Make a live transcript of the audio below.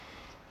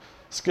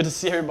It's good to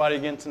see everybody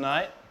again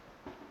tonight.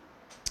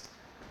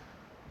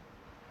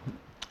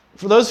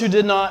 For those who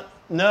did not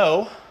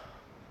know,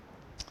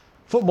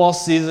 football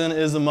season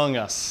is among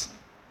us.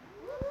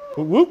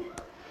 Whoop,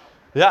 whoop.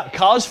 Yeah,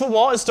 college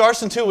football, it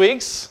starts in 2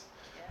 weeks.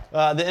 The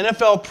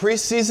NFL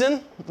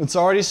preseason, it's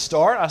already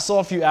started. I saw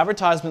a few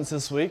advertisements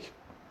this week.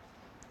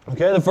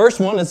 Okay, the first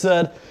one, it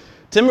said,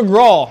 Tim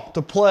McGraw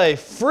to play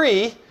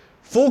free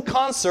full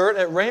concert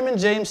at Raymond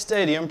James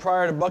Stadium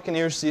prior to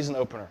Buccaneers season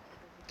opener.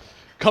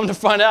 Come to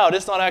find out,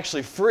 it's not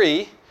actually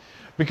free,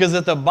 because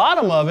at the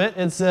bottom of it,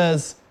 it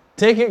says,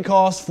 ticket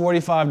costs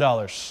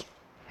 $45.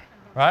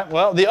 Right?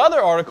 Well, the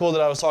other article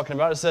that I was talking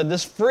about, it said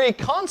this free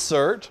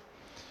concert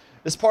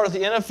is part of the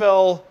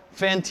NFL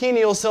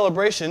Fantennial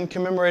celebration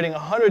commemorating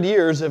 100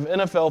 years of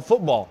NFL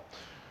football.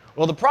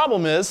 Well, the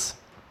problem is,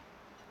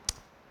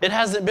 it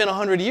hasn't been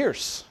 100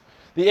 years.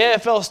 The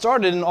AFL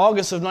started in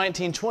August of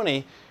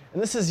 1920,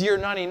 and this is year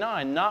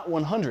 99, not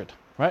 100.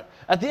 Right?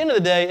 At the end of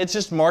the day, it's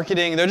just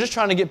marketing. They're just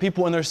trying to get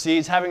people in their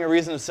seats, having a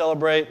reason to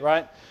celebrate,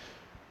 right?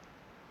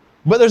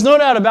 But there's no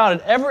doubt about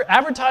it.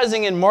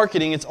 Advertising and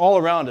marketing, it's all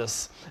around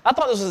us. I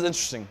thought this was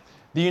interesting.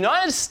 The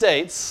United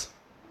States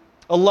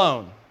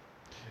alone,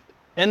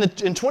 in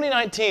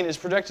 2019, is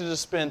projected to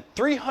spend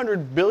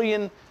 $300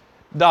 billion,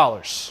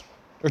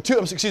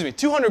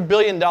 $200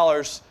 billion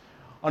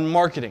on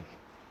marketing.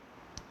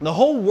 The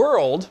whole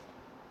world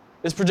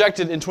is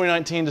projected in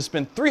 2019 to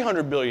spend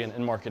 $300 billion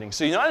in marketing.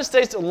 So the United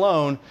States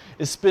alone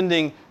is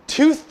spending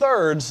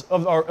 2/3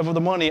 of the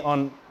money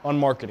on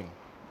marketing.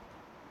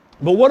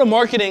 But what do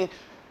marketing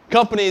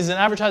companies and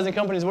advertising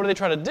companies, what do they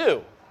try to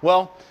do?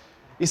 Well,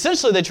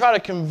 essentially they try to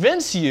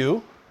convince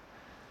you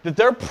that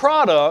their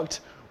product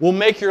will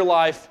make your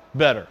life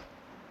better.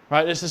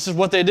 Right? This is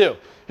what they do.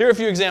 Here are a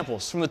few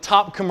examples from the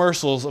top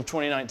commercials of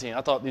 2019.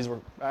 I thought these were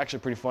actually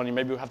pretty funny.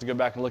 Maybe we'll have to go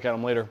back and look at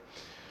them later.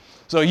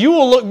 So you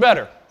will look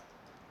better.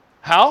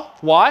 How?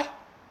 Why?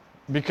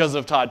 Because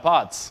of Tide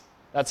Pods.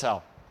 That's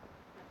how.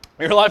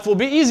 Your life will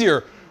be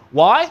easier.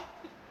 Why?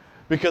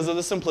 Because of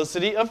the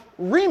simplicity of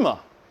Rima,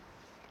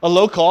 a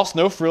low-cost,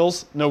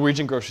 no-frills,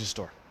 Norwegian grocery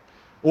store.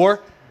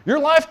 Or, your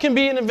life can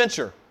be an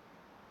adventure.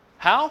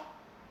 How?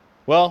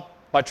 Well,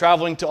 by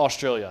traveling to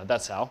Australia.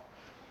 That's how.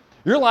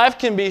 Your life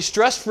can be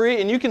stress-free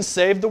and you can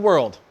save the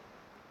world.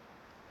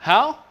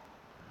 How?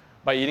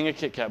 By eating a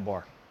Kit Kat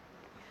bar.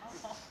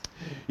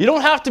 You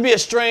don't have to be a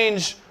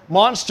strange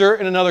monster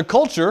in another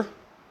culture.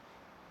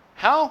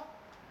 How?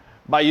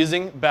 By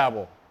using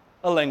Babbel,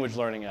 a language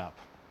learning app.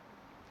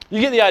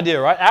 You get the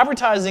idea, right?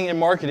 Advertising and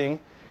marketing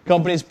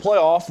companies play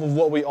off of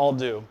what we all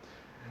do.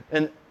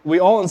 And we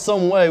all in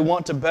some way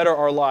want to better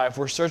our life.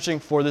 We're searching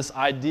for this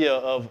idea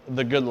of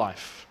the good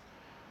life.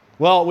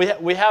 Well,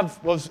 we have,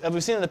 as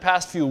we've seen in the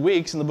past few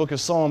weeks in the book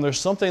of Psalm, there's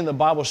something the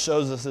Bible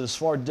shows us that is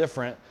far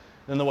different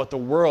than what the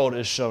world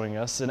is showing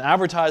us. And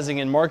advertising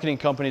and marketing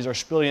companies are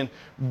spilling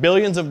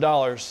billions of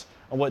dollars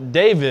on what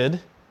David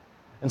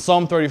in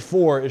Psalm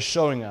 34 is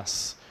showing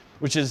us,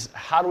 which is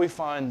how do we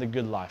find the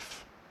good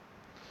life?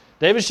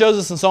 David shows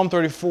us in Psalm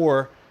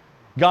 34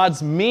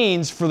 God's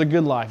means for the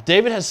good life.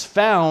 David has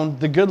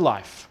found the good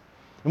life.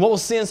 And what we'll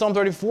see in Psalm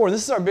 34, and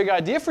this is our big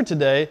idea for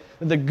today,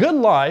 that the good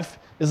life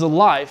is a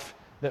life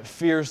that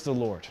fears the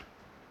Lord.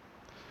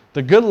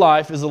 The good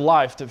life is a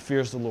life that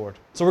fears the Lord.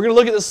 So we're going to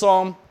look at this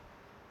psalm,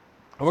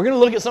 and we're going to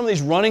look at some of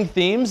these running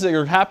themes that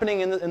are happening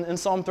in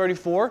Psalm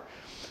 34.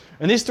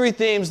 And these three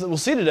themes that we'll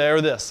see today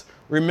are this: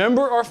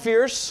 remember our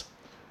fears,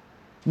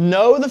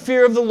 know the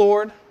fear of the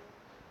Lord,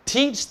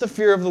 teach the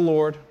fear of the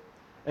Lord,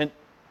 and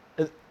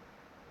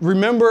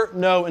remember,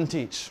 know, and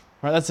teach.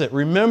 Right, that's it.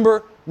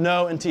 Remember,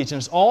 know, and teach. And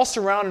it's all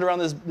surrounded around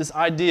this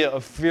idea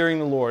of fearing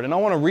the Lord. And I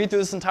want to read through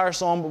this entire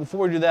psalm, but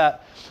before we do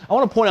that, I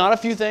want to point out a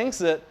few things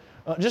that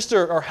just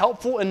are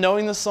helpful in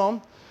knowing this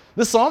psalm.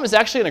 This psalm is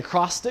actually an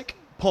acrostic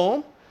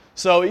poem.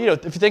 So,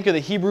 if you think of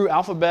the Hebrew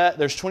alphabet,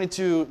 there's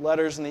 22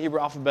 letters in the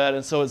Hebrew alphabet,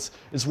 and so it's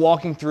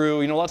walking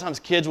through. A lot of times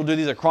kids will do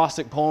these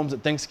acrostic poems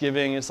at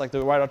Thanksgiving. It's like they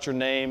write out your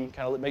name,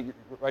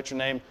 write your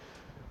name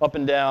up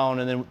and down,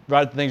 and then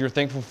write the things you're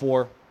thankful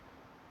for.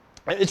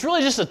 It's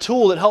really just a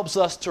tool that helps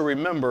us to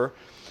remember.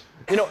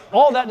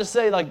 All that to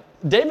say, like,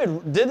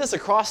 David did this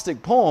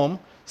acrostic poem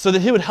so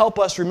that he would help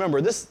us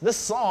remember. This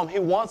psalm, he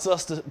wants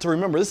us to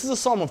remember. This is a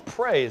psalm of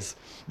praise.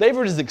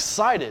 David is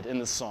excited in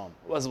this psalm,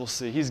 as we'll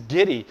see. He's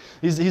giddy.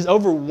 He's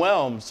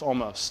overwhelmed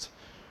almost.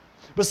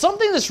 But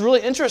something that's really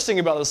interesting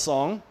about this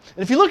psalm,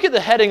 and if you look at the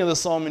heading of the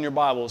psalm in your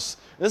Bibles,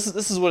 this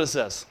is what it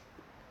says.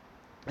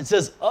 It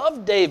says,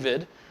 of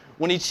David,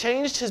 when he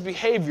changed his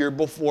behavior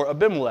before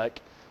Abimelech,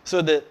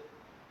 so that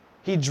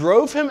he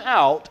drove him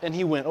out and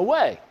he went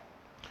away.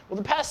 Well,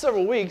 the past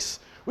several weeks,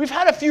 we've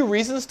had a few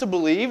reasons to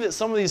believe that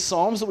some of these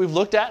psalms that we've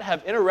looked at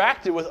have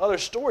interacted with other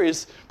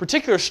stories,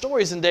 particular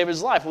stories in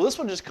David's life. Well, this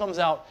one just comes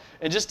out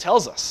and just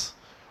tells us.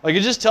 Like,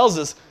 it just tells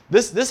us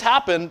this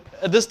happened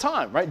at this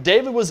time, right?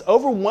 David was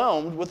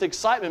overwhelmed with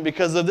excitement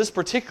because of this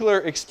particular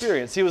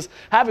experience. He was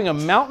having a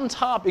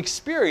mountaintop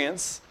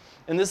experience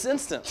in this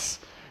instance.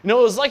 It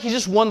was like he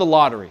just won the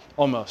lottery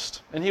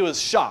almost, and he was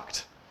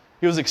shocked.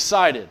 He was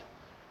excited.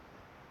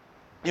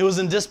 He was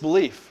in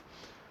disbelief.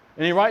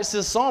 And he writes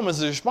this psalm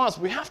as a response.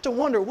 We have to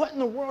wonder, what in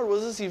the world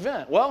was this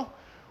event? Well,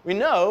 we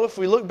know if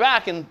we look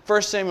back in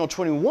 1 Samuel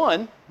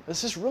 21,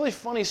 it's this really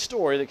funny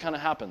story that kind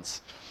of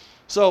happens.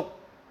 So,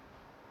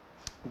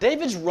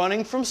 David's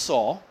running from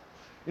Saul.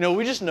 You know,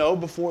 we just know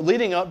before,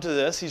 leading up to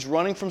this, he's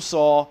running from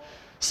Saul.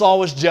 Saul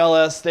was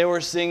jealous. They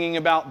were singing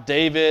about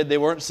David. They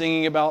weren't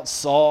singing about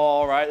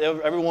Saul, right?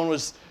 Everyone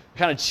was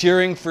kind of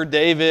cheering for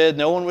David.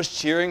 No one was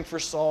cheering for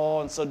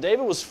Saul. And so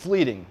David was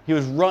fleeing. He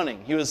was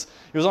running. He was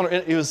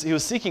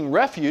seeking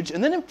refuge.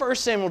 And then in 1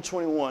 Samuel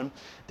 21,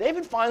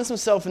 David finds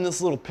himself in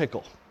this little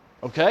pickle,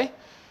 okay?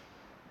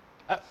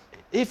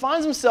 He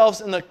finds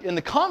himself in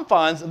the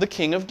confines of the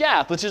king of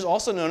Gath, which is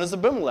also known as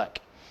Abimelech.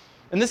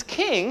 And this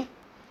king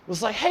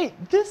was like, hey,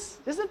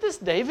 isn't this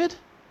David?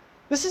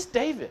 This is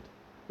David.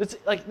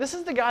 This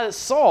is the guy that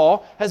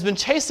Saul has been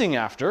chasing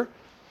after.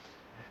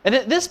 And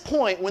at this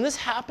point, when this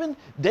happened,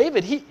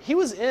 David, he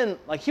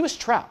was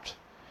trapped.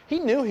 He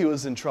knew he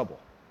was in trouble.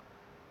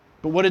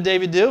 But what did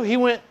David do? He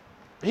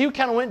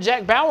kind of went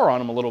Jack Bauer on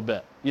him a little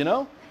bit, you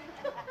know?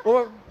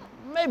 Or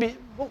maybe,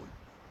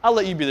 I'll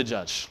let you be the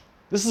judge.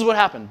 This is what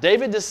happened.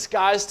 David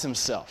disguised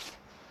himself.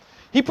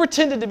 He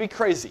pretended to be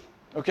crazy,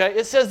 okay?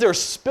 It says there's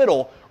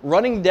spittle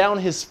running down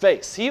his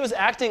face. He was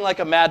acting like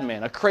a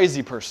madman, a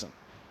crazy person.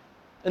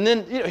 And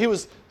then he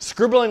was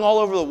scribbling all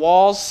over the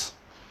walls.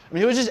 I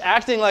mean, he was just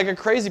acting like a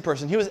crazy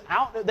person. He was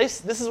out.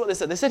 This is what they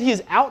said. They said he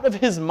is out of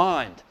his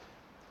mind.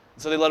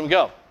 So they let him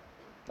go.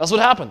 That's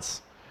what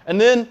happens. And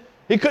then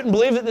he couldn't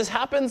believe that this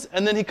happens.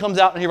 And then he comes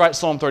out and he writes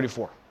Psalm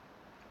 34.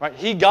 Right?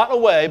 He got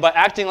away by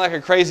acting like a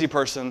crazy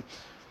person.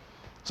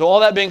 So all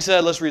that being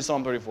said, let's read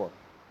Psalm 34.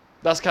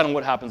 That's kind of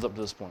what happens up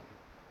to this point.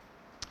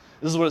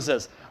 This is what it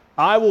says.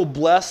 I will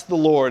bless the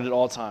Lord at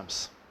all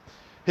times.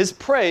 His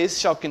praise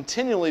shall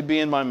continually be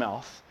in my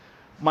mouth.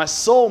 My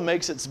soul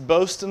makes its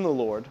boast in the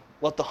Lord.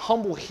 Let the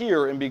humble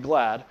hear and be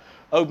glad.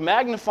 Oh,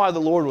 magnify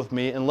the Lord with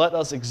me, and let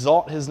us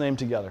exalt his name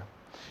together.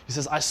 He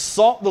says, I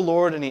sought the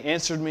Lord, and he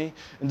answered me,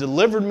 and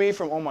delivered me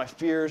from all my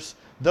fears.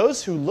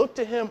 Those who look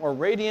to him are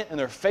radiant, and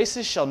their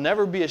faces shall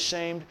never be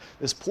ashamed.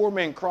 This poor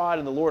man cried,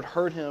 and the Lord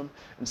heard him,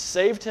 and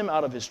saved him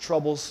out of his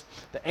troubles.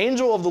 The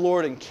angel of the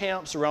Lord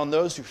encamps around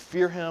those who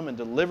fear him, and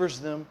delivers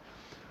them.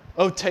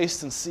 Oh,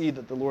 taste and see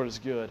that the Lord is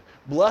good.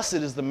 Blessed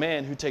is the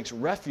man who takes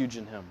refuge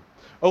in him.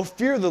 Oh,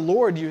 fear the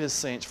Lord, you his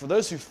saints, for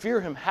those who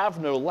fear him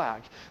have no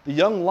lack. The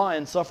young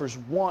lion suffers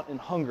want and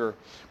hunger,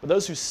 but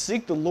those who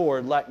seek the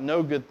Lord lack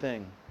no good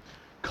thing.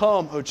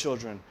 Come, O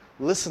children,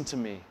 listen to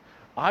me.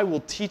 I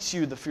will teach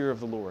you the fear of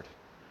the Lord.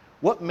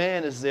 What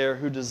man is there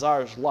who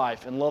desires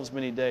life and loves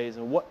many days,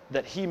 and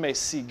that he may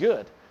see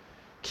good?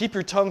 Keep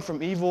your tongue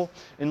from evil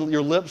and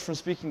your lips from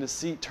speaking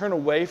deceit. Turn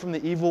away from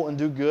the evil and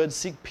do good.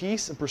 Seek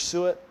peace and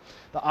pursue it.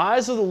 The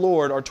eyes of the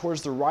Lord are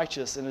towards the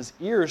righteous, and his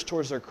ears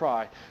towards their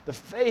cry. The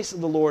face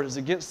of the Lord is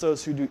against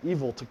those who do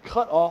evil, to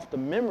cut off the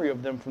memory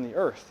of them from the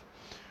earth.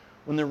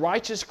 When the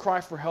righteous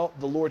cry for help,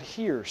 the Lord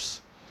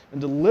hears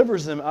and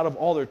delivers them out of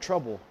all their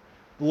trouble.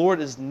 The Lord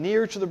is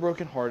near to the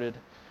brokenhearted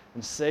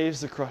and saves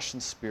the crushed in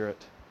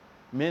spirit.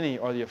 Many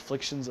are the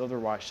afflictions of the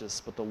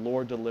righteous, but the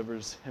Lord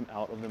delivers him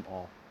out of them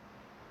all.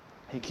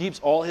 He keeps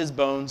all his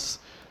bones,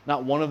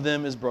 not one of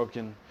them is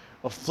broken.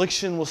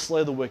 Affliction will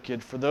slay the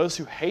wicked, for those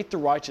who hate the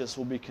righteous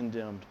will be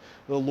condemned.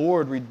 The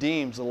Lord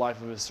redeems the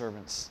life of his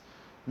servants.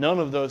 None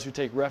of those who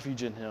take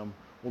refuge in him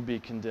will be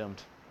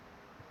condemned.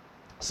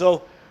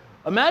 So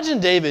imagine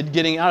David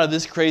getting out of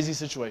this crazy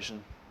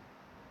situation.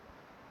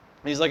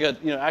 He's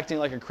acting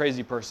like a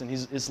crazy person.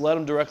 It's led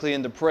him directly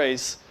into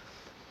praise.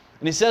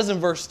 And he says in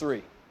verse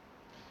 3,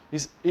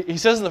 he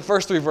says in the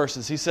first 3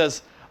 verses, he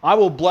says, I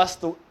will bless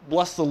the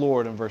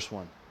Lord in verse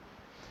 1.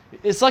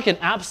 It's like an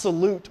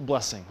absolute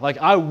blessing. Like,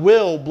 I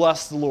will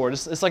bless the Lord.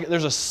 It's like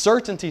there's a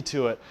certainty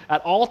to it.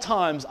 At all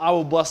times, I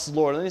will bless the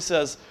Lord. And then he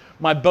says,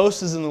 my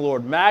boast is in the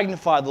Lord.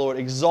 Magnify the Lord.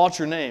 Exalt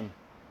your name.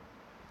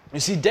 You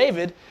see,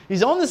 David,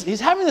 he's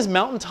having this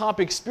mountaintop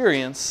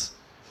experience,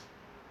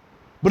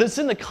 but it's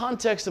in the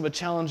context of a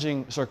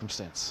challenging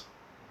circumstance.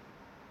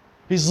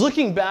 He's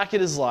looking back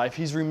at his life.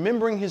 He's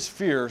remembering his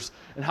fears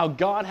and how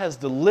God has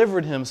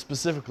delivered him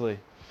specifically.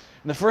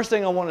 And the first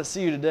thing I want to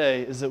see you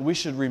today is that we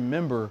should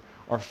remember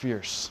our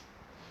fears,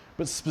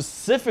 but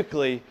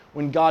specifically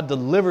when God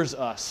delivers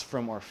us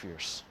from our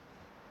fears.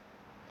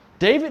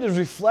 David is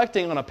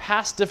reflecting on a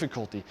past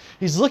difficulty.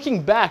 He's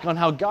looking back on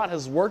how God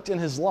has worked in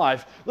his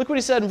life. Look what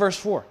he said in verse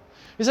 4.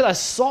 He said, I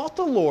sought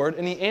the Lord,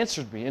 and he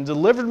answered me and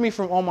delivered me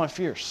from all my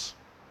fears.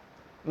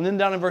 And then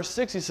down in verse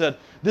 6, he said,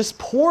 this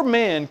poor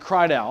man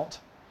cried out,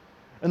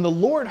 and the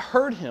Lord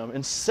heard him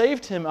and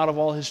saved him out of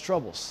all his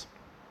troubles.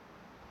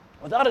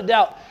 Without a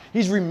doubt,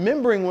 he's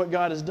remembering what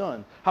God has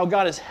done, how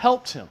God has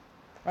helped him,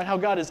 right? How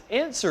God has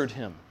answered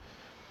him,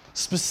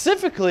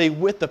 specifically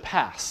with the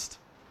past,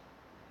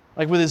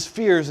 like with his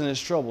fears and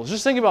his troubles.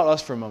 Just think about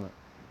us for a moment.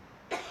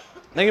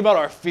 Think about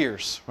our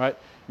fears, right?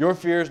 Your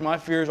fears, my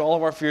fears, all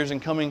of our fears,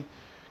 and coming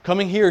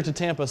here to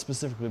Tampa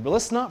specifically. But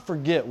let's not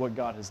forget what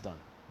God has done.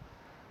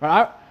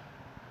 Right?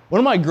 One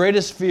of my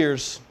greatest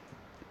fears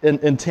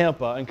in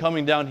Tampa and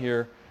coming down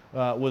here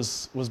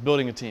was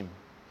building a team.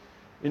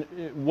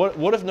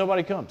 What if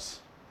nobody comes?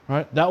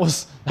 Right? That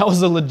was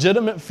a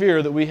legitimate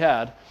fear that we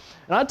had.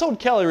 And I told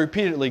Kelly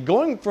repeatedly,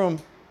 going from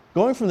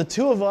the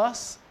two of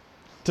us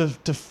to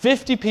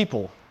 50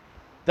 people,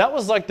 that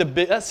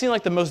seemed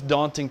like the most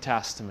daunting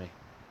task to me.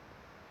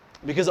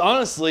 Because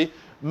honestly,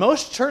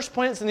 most church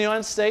plants in the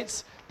United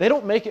States, they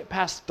don't make it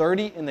past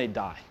 30 and they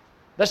die.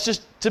 That's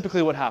just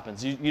typically what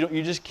happens.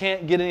 You just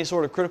can't get any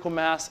sort of critical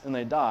mass and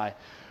they die.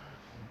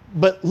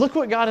 But look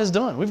what God has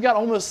done. We've got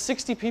almost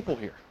 60 people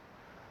here,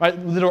 right,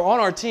 that are on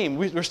our team.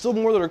 There's still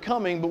more that are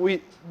coming, but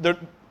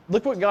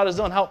look what God has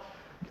done.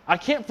 I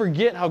can't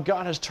forget how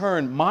God has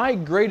turned my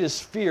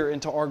greatest fear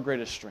into our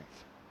greatest strength.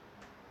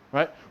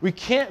 Right? We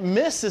can't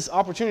miss this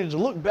opportunity to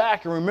look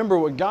back and remember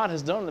what God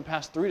has done in the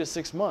past 3 to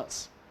 6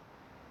 months.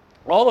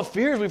 All the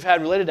fears we've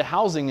had related to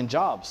housing and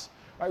jobs,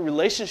 right?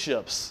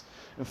 Relationships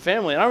and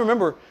family. And I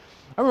remember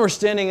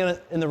standing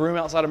in the room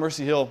outside of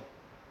Mercy Hill.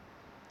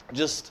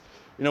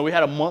 We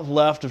had a month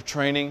left of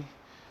training,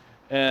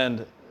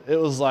 and it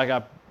was like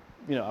I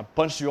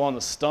punched you on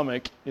the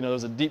stomach. There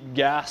was a deep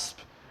gasp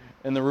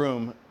in the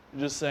room,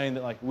 just saying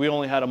that we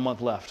only had a month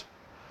left.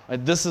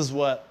 This is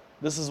what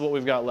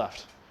we've got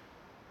left.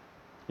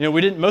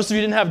 Most of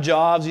you didn't have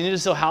jobs. You needed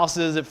to sell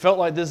houses. It felt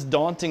like this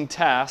daunting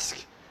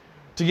task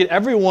to get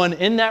everyone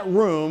in that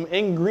room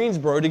in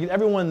Greensboro, to get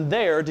everyone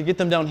there, to get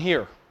them down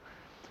here.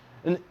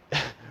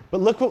 But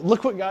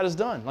look what God has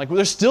done.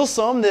 There's still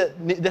some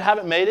that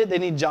haven't made it. They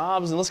need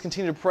jobs, and let's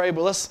continue to pray.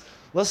 But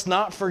let's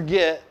not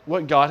forget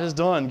what God has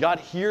done. God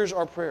hears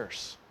our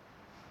prayers.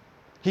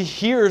 He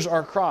hears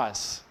our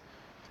cries.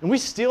 And we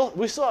still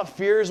have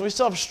fears, and we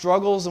still have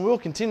struggles, and we will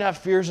continue to have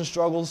fears and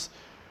struggles.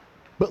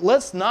 But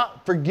let's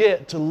not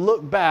forget to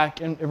look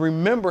back and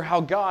remember how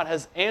God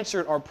has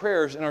answered our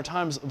prayers in our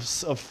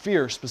times of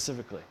fear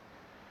specifically.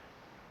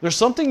 There's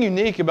something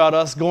unique about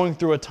us going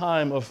through a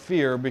time of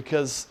fear,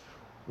 because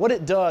what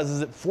it does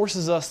is it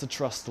forces us to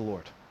trust the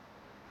Lord.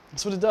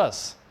 That's what it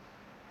does.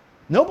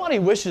 Nobody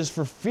wishes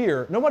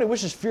fear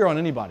on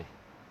anybody.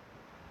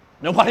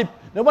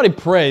 Nobody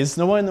prays,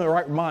 nobody in their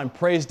right mind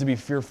prays to be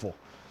fearful.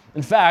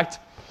 In fact,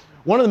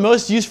 one of the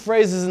most used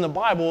phrases in the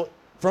Bible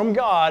from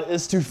God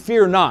is to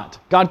fear not.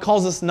 God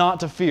calls us not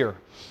to fear.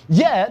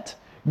 Yet,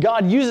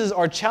 God uses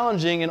our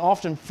challenging and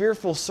often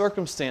fearful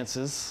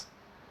circumstances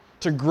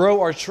to grow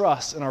our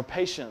trust and our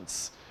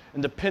patience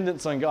and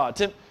dependence on God.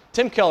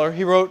 Tim Keller,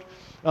 he wrote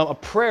a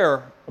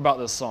prayer about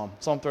this psalm,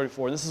 Psalm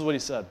 34, and this is what he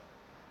said.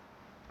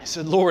 He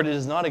said, "Lord, it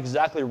is not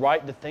exactly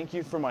right to thank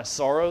you for my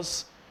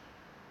sorrows,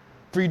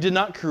 for you did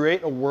not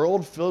create a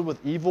world filled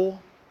with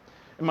evil,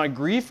 and my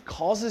grief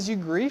causes you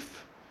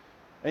grief.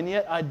 And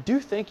yet I do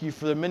thank you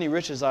for the many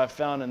riches I have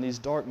found in these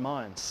dark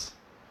minds,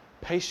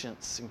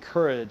 patience and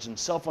courage and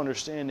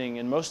self-understanding,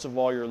 and most of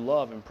all, your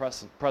love and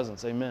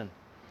presence." Amen.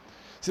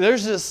 See,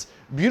 there's this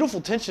beautiful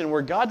tension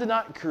where God did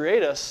not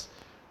create us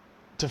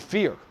to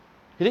fear.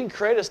 He didn't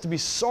create us to be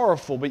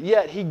sorrowful, but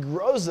yet He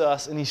grows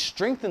us and He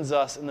strengthens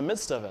us in the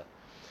midst of it.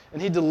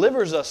 And He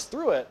delivers us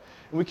through it.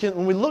 And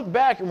when we look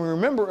back and we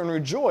remember and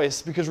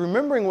rejoice, because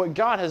remembering what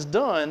God has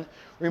done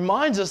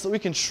reminds us that we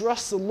can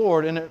trust the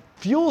Lord, and it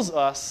fuels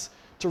us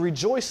to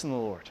rejoice in the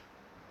Lord.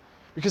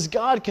 Because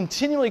God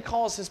continually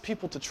calls His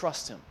people to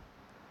trust Him.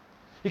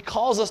 He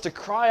calls us to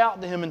cry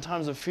out to Him in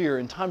times of fear,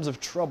 in times of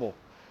trouble,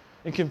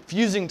 in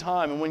confusing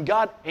time. And when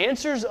God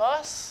answers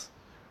us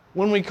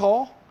when we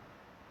call,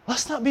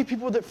 let's not be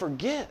people that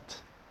forget,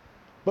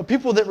 but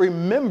people that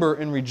remember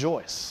and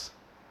rejoice.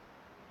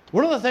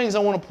 One of the things I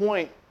want to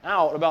point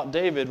out about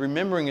David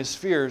remembering his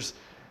fears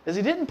is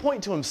he didn't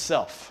point to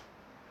himself.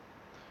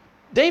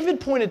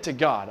 David pointed to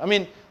God.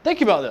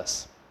 Think about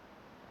this.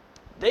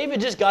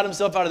 David just got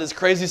himself out of this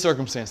crazy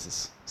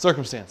circumstance.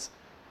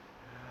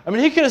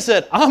 He could have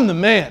said, "I'm the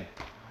man,"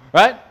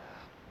 right?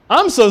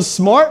 "I'm so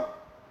smart.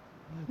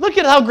 Look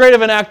at how great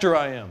of an actor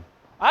I am.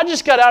 I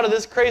just got out of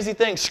this crazy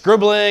thing,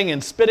 scribbling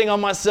and spitting on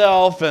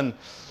myself, and,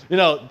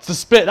 to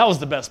spit, that was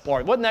the best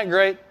part. Wasn't that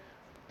great?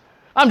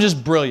 I'm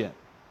just brilliant."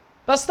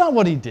 That's not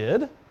what he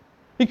did.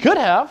 He could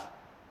have.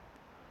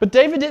 But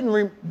David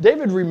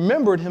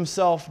remembered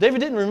himself. David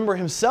didn't remember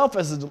himself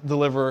as the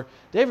deliverer.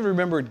 David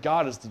remembered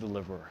God as the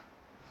deliverer.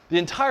 The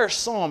entire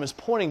psalm is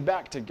pointing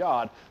back to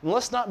God. And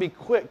let's not be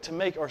quick to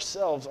make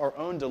ourselves our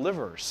own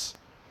deliverers.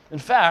 In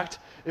fact,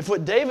 if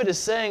what David is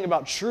saying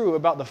about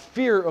the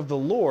fear of the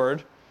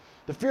Lord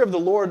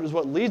is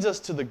what leads us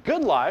to the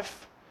good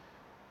life,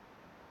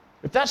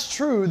 if that's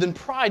true, then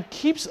pride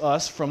keeps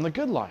us from the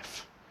good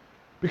life.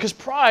 Because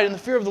pride and the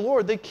fear of the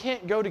Lord, they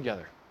can't go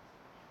together.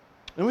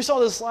 And we saw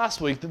this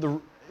last week,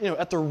 that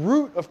at the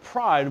root of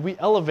pride, we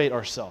elevate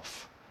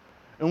ourselves.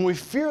 And when we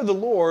fear the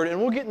Lord, and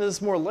we'll get into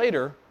this more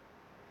later,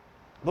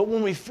 but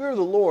when we fear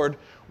the Lord,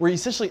 we're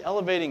essentially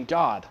elevating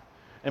God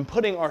and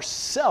putting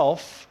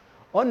ourselves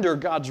under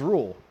God's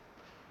rule.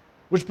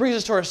 Which brings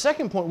us to our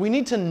second point. We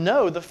need to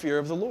know the fear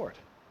of the Lord.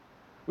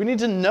 We need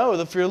to know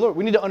the fear of the Lord.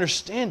 We need to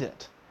understand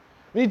it.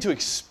 We need to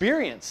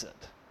experience it.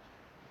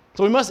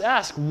 So we must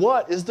ask,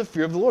 what is the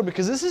fear of the Lord?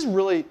 Because this is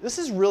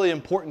really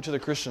important to the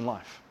Christian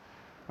life.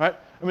 Right?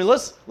 I mean,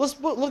 let's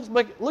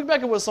look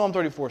back at what Psalm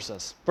 34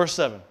 says. Verse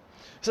 7.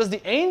 It says,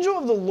 the angel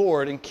of the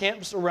Lord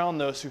encamps around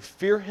those who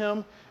fear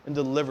him and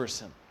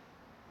delivers him.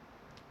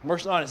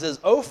 Verse 9, it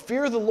says, oh,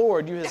 fear the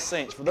Lord, you his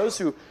saints, for those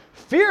who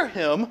fear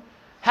him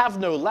have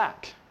no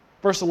lack.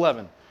 Verse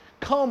 11,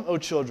 come, O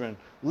children,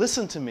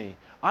 listen to me.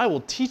 I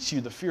will teach you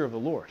the fear of the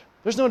Lord.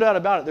 There's no doubt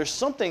about it. There's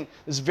something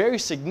that's very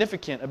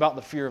significant about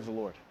the fear of the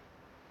Lord.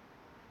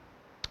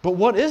 But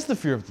what is the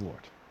fear of the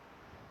Lord?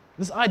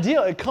 This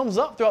idea, it comes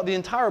up throughout the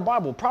entire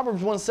Bible.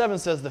 Proverbs 1:7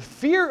 says, the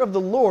fear of the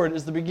Lord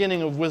is the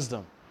beginning of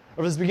wisdom,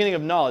 or is the beginning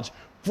of knowledge.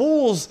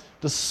 Fools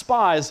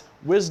despise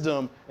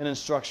wisdom and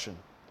instruction.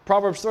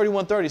 Proverbs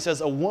 31:30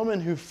 says, a woman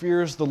who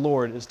fears the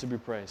Lord is to be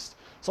praised.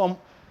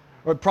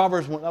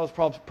 Proverbs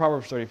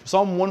 30.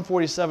 Psalm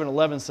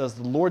 147:11 says,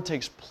 the Lord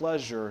takes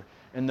pleasure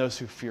in those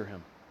who fear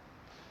him.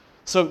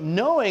 So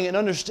knowing and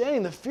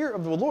understanding the fear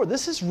of the Lord,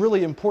 this is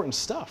really important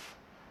stuff.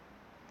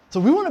 So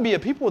we want to be a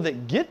people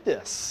that get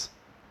this.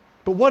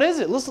 But what is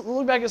it? Let's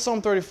look back at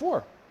Psalm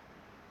 34.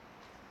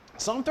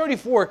 Psalm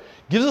 34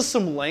 gives us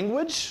some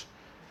language,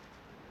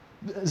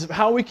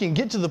 how we can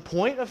get to the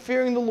point of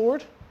fearing the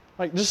Lord,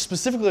 like just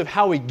specifically of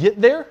how we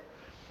get there.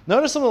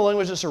 Notice some of the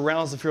language that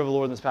surrounds the fear of the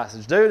Lord in this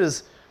passage. David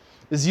is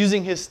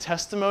using his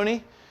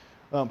testimony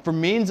for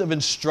means of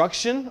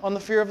instruction on the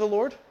fear of the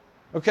Lord.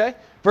 Okay?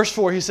 Verse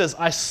 4, he says,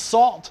 I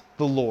sought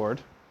the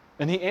Lord,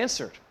 and he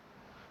answered.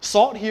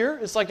 Sought here,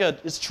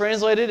 it's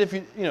translated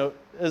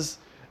as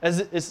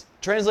it's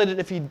translated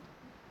if he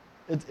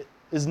it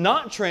is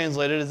not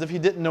translated as if he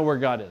didn't know where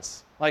God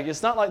is. Like,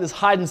 it's not like this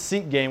hide and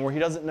seek game where he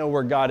doesn't know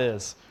where God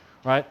is,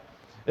 right?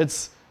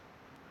 It's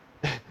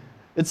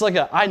like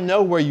I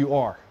know where you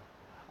are.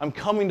 I'm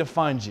coming to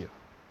find you.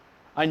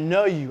 I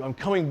know you. I'm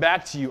coming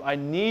back to you. I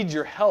need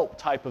your help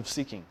type of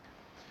seeking.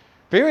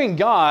 Fearing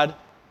God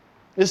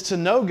is to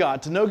know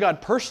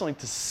God personally,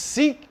 to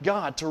seek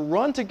God, to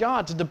run to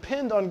God, to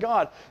depend on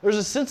God. There's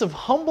a sense of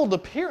humble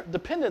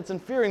dependence in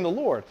fearing the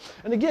Lord.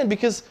 And again,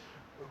 because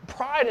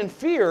pride and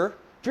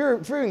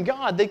fearing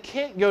God, they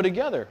can't go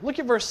together. Look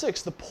at verse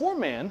 6. The poor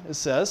man, it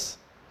says,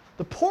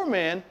 the poor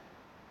man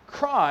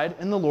cried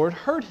and the Lord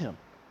heard him.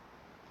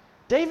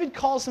 David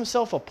calls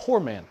himself a poor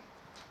man.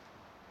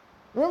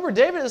 Remember,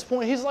 David at this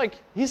point,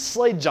 he's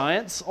slayed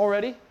giants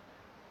already.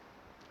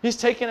 He's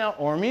taken out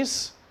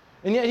armies.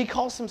 And yet he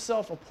calls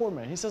himself a poor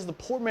man. He says the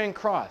poor man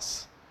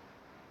cries.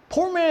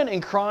 Poor man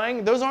and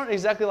crying, those aren't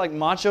exactly like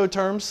macho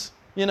terms,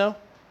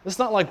 It's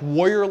not like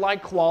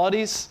warrior-like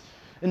qualities.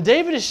 And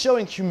David is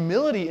showing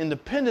humility and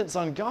dependence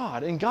on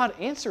God, and God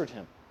answered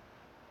him.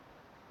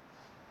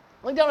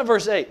 Look down at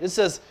verse 8. It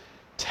says,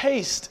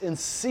 taste and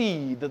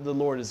see that the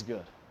Lord is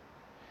good.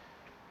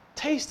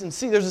 Taste and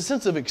see. There's a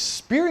sense of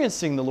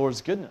experiencing the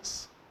Lord's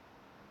goodness.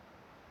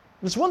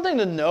 It's one thing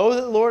to know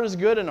that the Lord is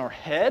good in our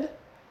head,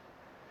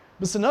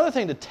 but it's another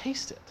thing to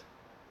taste it,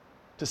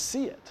 to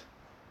see it,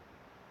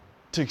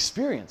 to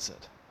experience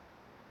it.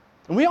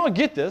 And we all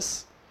get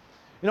this.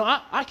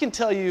 I can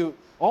tell you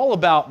all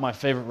about my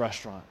favorite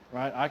restaurant,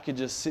 right? I could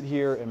just sit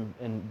here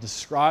and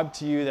describe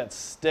to you that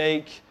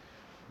steak,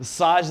 the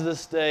size of the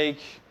steak,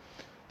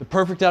 the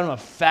perfect amount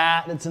of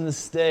fat that's in the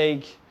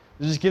steak.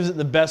 It just gives it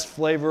the best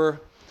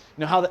flavor.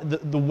 How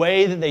the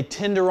way that they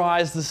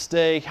tenderize the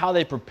steak, how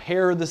they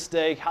prepare the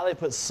steak, how they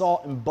put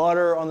salt and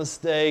butter on the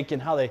steak,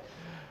 and how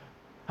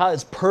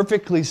it's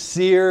perfectly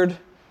seared,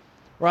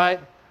 right?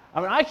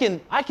 I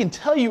mean, I can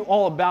tell you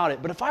all about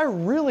it, but if I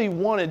really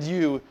wanted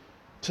you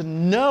to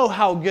know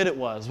how good it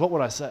was, what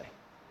would I say?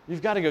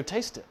 You've got to go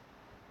taste it.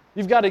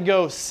 You've got to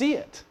go see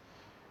it.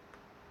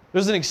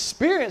 There's an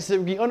experience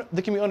that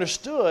can be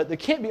understood, that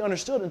can't be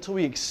understood until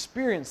we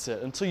experience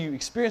it, until you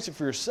experience it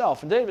for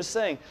yourself. And David is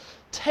saying,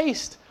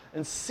 taste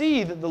and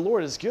see that the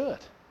Lord is good.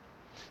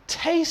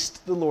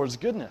 Taste the Lord's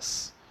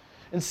goodness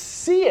and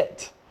see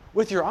it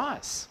with your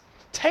eyes.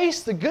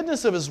 Taste the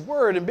goodness of His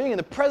Word and being in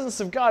the presence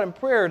of God in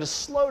prayer, to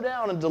slow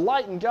down and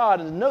delight in God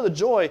and to know the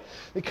joy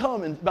that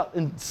comes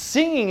in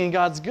singing in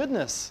God's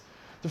goodness,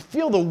 to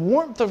feel the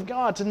warmth of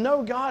God, to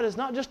know God is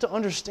not just to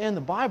understand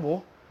the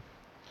Bible,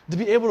 to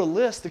be able to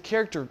list the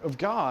character of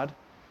God,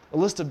 a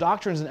list of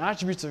doctrines and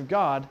attributes of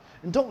God.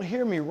 And don't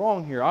hear me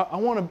wrong here. I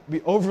want to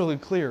be overly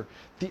clear.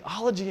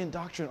 Theology and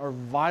doctrine are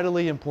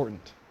vitally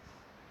important.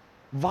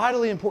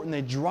 Vitally important.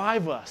 They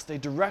drive us. They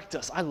direct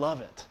us. I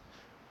love it.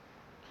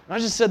 And I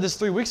just said this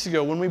 3 weeks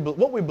ago.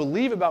 What we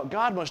believe about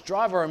God must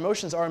drive our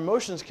emotions. Our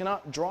emotions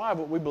cannot drive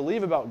what we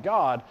believe about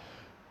God.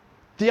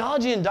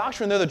 Theology and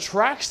doctrine, they're the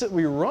tracks that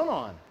we run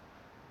on.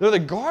 They're the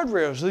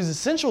guardrails, these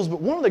essentials.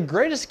 But one of the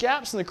greatest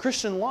gaps in the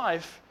Christian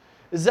life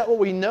is that what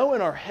we know in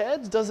our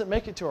heads doesn't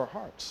make it to our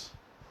hearts.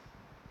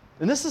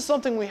 And this is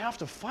something we have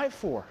to fight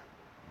for.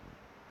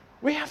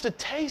 We have to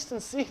taste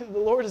and see that the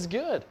Lord is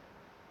good.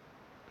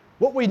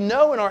 What we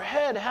know in our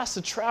head has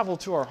to travel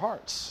to our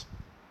hearts.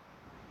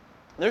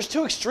 There's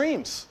two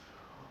extremes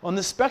on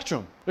this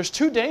spectrum. There's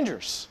two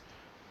dangers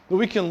that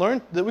we can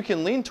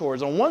lean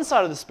towards. On one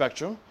side of the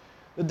spectrum,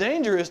 the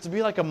danger is to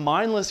be like a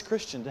mindless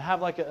Christian, to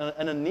have like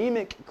an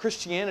anemic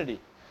Christianity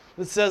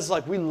that says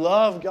like we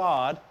love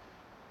God,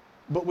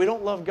 but we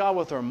don't love God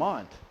with our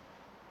mind.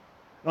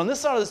 And on this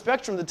side of the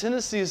spectrum, the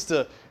tendency is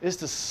to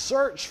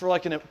search for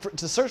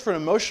an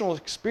emotional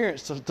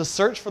experience, to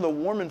search for the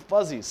warm and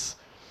fuzzies.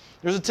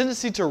 There's a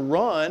tendency to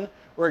run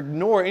or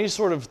ignore any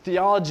sort of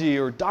theology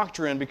or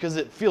doctrine because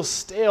it feels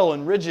stale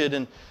and rigid.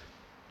 And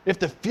if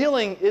the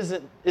feeling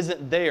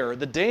isn't there,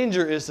 the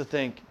danger is to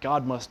think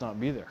God must not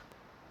be there.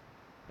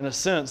 In a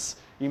sense,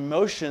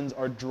 emotions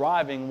are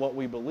driving what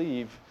we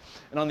believe.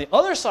 And on the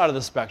other side of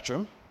the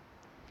spectrum,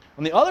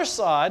 it's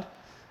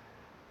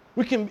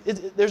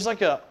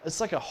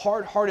like a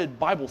hard-hearted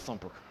Bible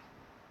thumper.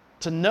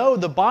 To know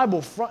the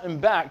Bible front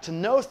and back, to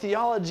know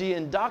theology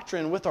and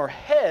doctrine with our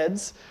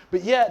heads,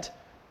 but yet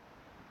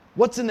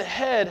what's in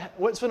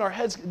our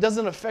heads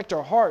doesn't affect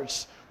our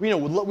hearts. We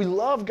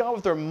love God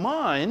with our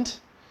mind,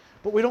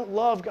 but we don't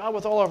love God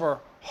with all of our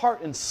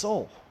heart and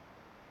soul.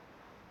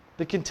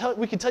 We can tell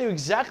you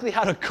exactly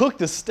how to cook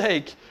the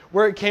steak,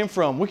 where it came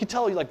from. We can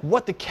tell you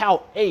what the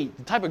cow ate,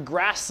 the type of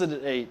grass that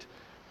it ate,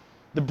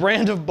 the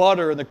brand of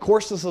butter and the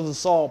coarseness of the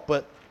salt,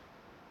 but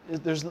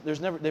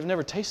they've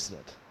never tasted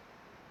it.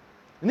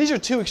 And these are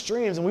two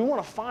extremes, and we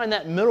want to find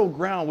that middle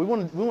ground. We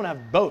want to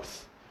have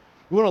both.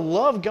 We want to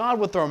love God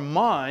with our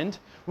mind.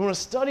 We want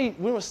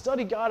to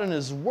study God in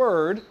His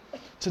Word,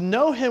 to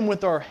know Him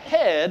with our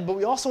head, but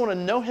we also want to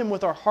know Him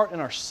with our heart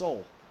and our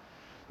soul.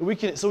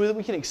 So that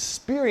we can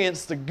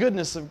experience the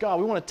goodness of God.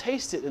 We want to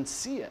taste it and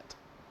see it.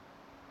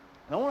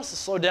 And I want us to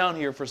slow down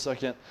here for a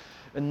second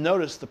and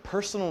notice the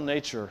personal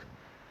nature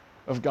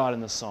of God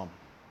in this psalm.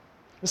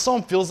 This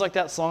psalm feels like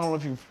that song. I don't know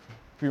if you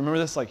remember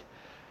this, like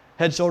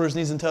head, shoulders,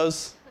 knees, and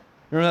toes.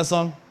 Remember that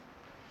song?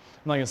 I'm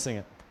not going to sing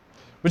it.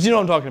 But you know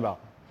what I'm talking about.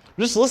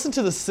 Just listen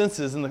to the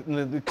senses and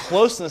the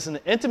closeness and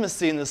the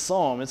intimacy in this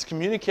psalm. It's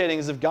communicating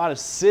as if God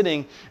is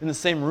sitting in the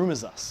same room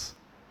as us.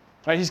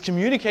 Right, he's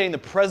communicating the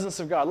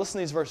presence of God. Listen to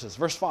these verses.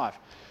 Verse 5,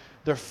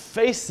 their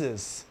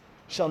faces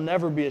shall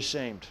never be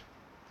ashamed.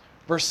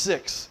 Verse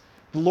 6,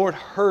 the Lord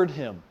heard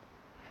him.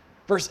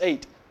 Verse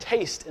 8,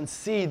 taste and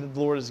see that the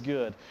Lord is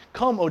good.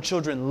 Come, O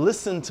children,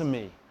 listen to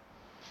me.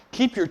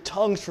 Keep your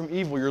tongues from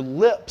evil, your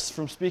lips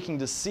from speaking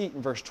deceit,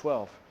 in verse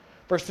 12.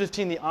 Verse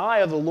 15, the eye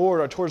of the Lord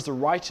are towards the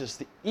righteous,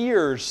 the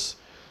ears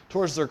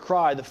towards their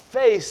cry. The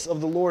face of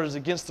the Lord is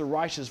against the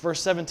righteous. Verse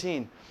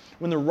 17,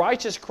 when the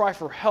righteous cry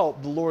for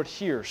help, the Lord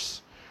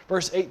hears.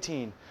 Verse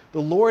 18,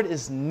 the Lord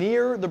is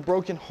near the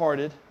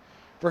brokenhearted.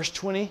 Verse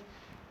 20,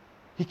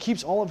 He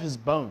keeps all of His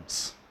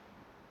bones.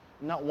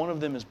 Not one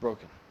of them is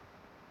broken.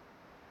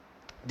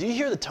 Do you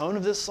hear the tone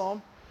of this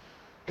psalm?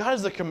 God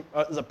is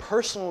a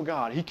personal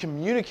God. He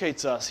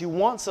communicates us. He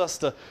wants us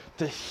to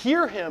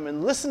hear Him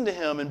and listen to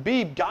Him and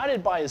be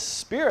guided by His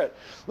Spirit.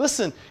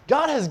 Listen,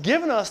 God has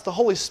given us the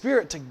Holy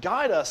Spirit to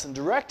guide us and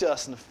direct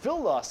us and to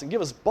fill us and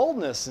give us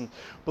boldness and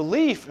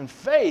belief and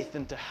faith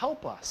and to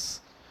help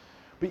us.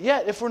 But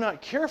yet, if we're not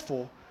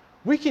careful,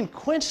 we can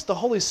quench the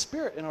Holy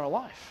Spirit in our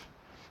life.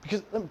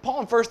 Because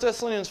Paul in 1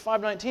 Thessalonians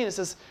 5:19, it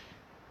says,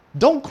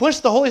 don't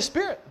quench the Holy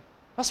Spirit.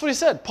 That's what he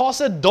said. Paul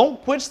said,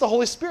 don't quench the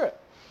Holy Spirit.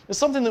 It's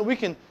something that we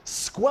can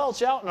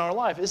squelch out in our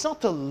life. It's not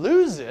to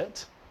lose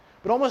it,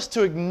 but almost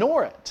to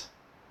ignore it.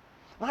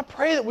 And I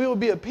pray that we will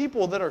be a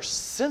people that are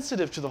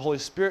sensitive to the Holy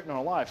Spirit in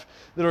our life,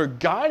 that are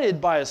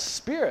guided by His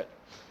Spirit.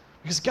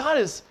 Because God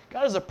is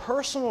a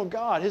personal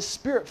God. His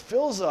Spirit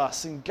fills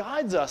us and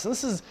guides us. And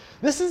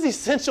this is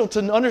essential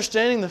to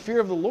understanding the fear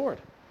of the Lord.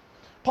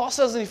 Paul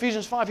says in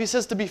Ephesians 5, he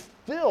says to be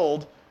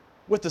filled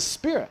with the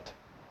Spirit.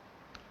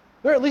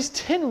 There are at least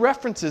 10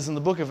 references in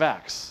the book of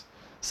Acts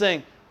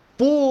saying,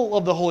 full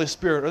of the Holy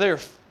Spirit, or they are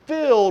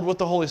filled with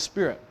the Holy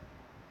Spirit.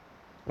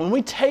 When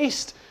we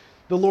taste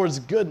the Lord's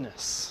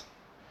goodness,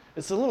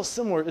 it's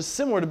similar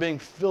to being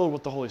filled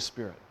with the Holy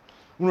Spirit.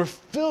 When we're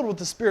filled with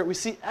the Spirit, we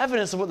see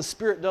evidence of what the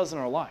Spirit does in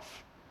our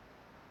life.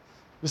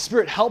 The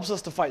Spirit helps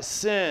us to fight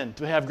sin,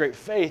 to have great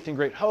faith and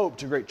great hope,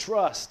 to great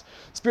trust.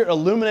 The Spirit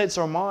illuminates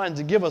our minds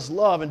to give us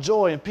love and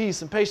joy and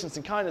peace and patience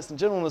and kindness and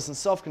gentleness and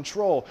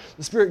self-control.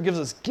 The Spirit gives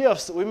us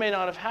gifts that we may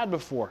not have had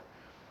before.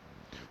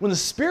 When the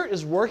Spirit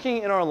is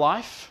working in our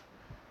life,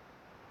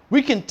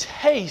 we can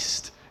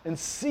taste and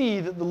see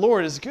that the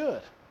Lord is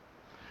good.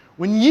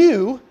 When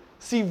you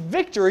see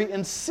victory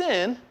in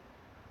sin,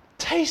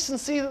 taste and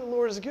see that the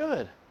Lord is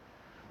good.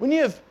 When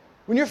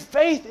your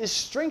faith is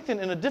strengthened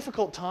in a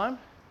difficult time,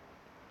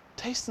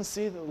 taste and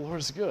see that the Lord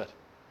is good.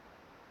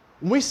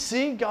 When we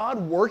see God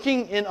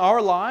working in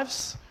our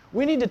lives,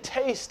 we need to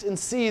taste and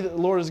see that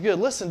the Lord is good.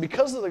 Listen,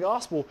 because of the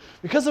gospel,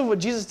 because of what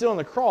Jesus did on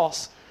the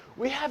cross,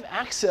 we have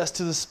access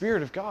to the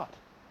Spirit of God.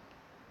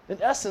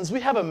 In essence, we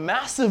have a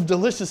massive,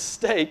 delicious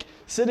steak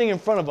sitting in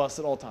front of us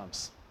at all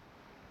times.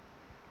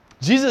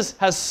 Jesus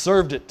has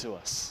served it to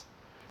us.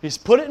 He's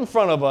put it in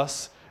front of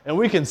us, and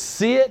we can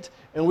see it,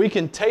 and we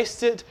can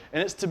taste it,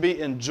 and it's to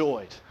be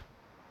enjoyed.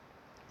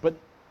 But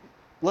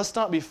let's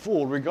not be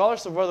fooled.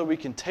 Regardless of whether we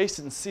can taste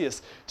it and see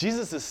us,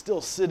 Jesus is still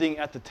sitting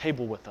at the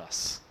table with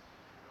us.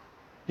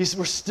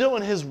 We're still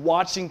in His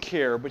watching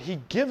care, but He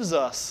gives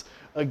us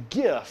a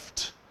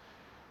gift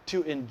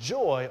to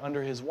enjoy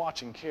under His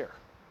watching care.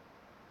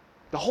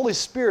 The Holy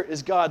Spirit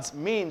is God's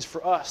means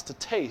for us to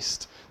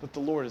taste that the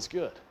Lord is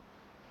good.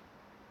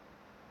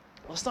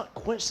 Let's not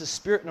quench the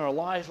Spirit in our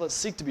life. Let's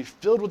seek to be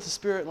filled with the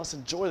Spirit, and let's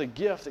enjoy the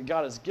gift that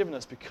God has given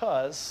us,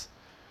 because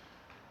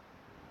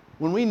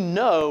when we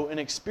know and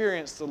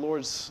experience the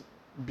Lord's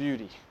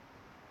beauty,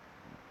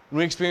 when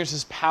we experience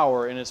His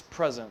power and His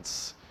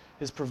presence,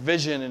 His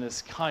provision and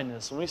His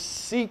kindness, when we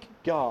seek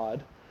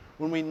God,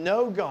 when we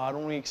know God,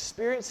 when we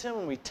experience Him,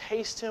 when we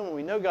taste Him, when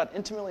we know God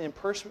intimately and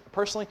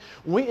personally,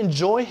 when we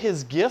enjoy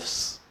His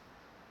gifts,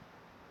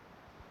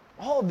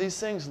 all of these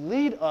things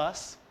lead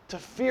us to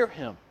fear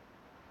Him.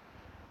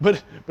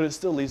 But it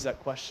still leaves that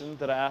question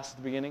that I asked at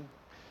the beginning.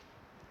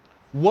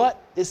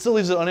 It still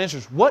leaves it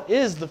unanswered. What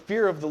is the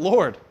fear of the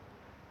Lord?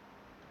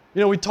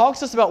 We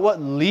talked just about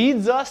what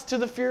leads us to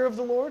the fear of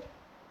the Lord.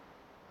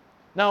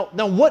 Now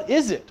what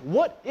is it?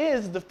 What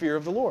is the fear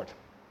of the Lord?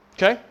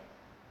 Okay?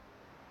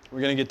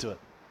 We're going to get to it.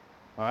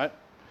 All right?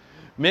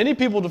 Many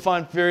people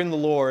define fearing the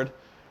Lord,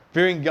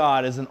 fearing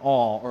God, as an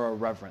awe or a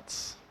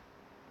reverence.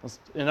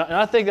 And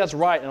I think that's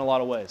right in a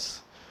lot of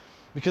ways.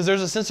 Because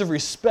there's a sense of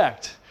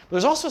respect. But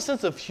there's also a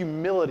sense of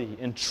humility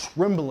and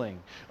trembling,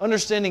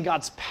 understanding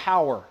God's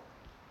power,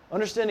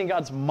 understanding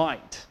God's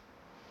might.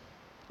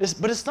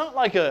 But it's not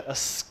like a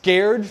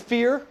scared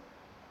fear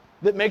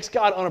that makes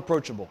God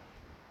unapproachable.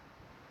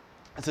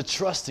 It's a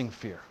trusting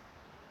fear.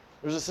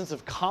 There's a sense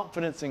of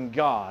confidence in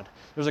God.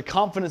 There's a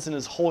confidence in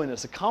His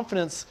holiness, a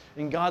confidence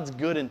in God's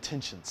good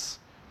intentions.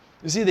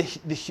 You see,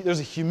 there's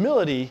a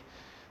humility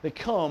that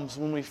comes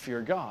when we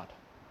fear God.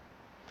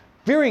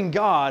 Fearing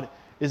God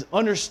is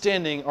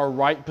understanding our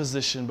right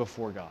position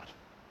before God.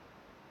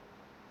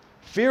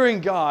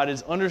 Fearing God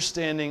is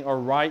understanding our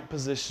right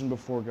position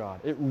before God.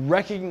 It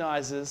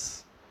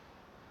recognizes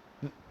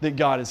that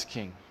God is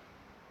king,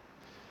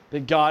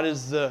 that God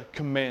is the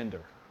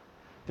commander,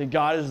 that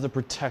God is the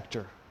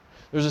protector.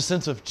 There's a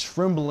sense of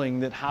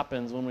trembling that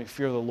happens when we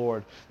fear the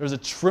Lord. There's a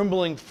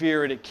trembling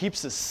fear, and it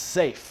keeps us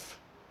safe.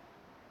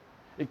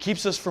 It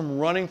keeps us from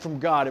running from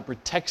God. It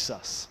protects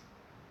us.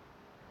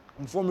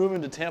 Before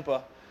moving to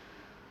Tampa,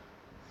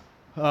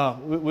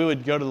 we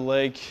would go to the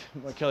lake,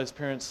 Kelly's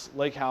parents'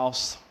 lake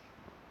house,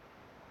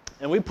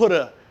 and we put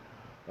an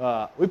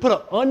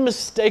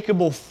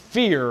unmistakable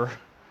fear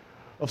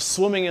of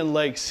swimming in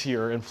lakes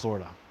here in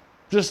Florida.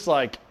 Just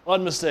like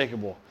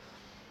unmistakable.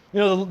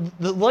 The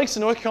lakes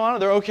in North Carolina,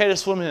 they're okay to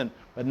swim in,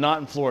 but not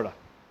in Florida,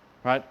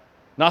 right?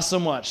 Not so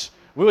much.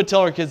 We would tell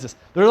our kids this.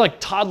 They're like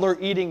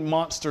toddler-eating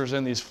monsters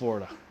in these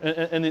Florida,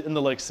 in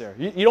the lakes there.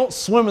 You don't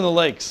swim in the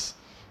lakes,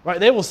 right?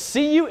 They will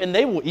see you and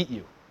they will eat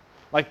you.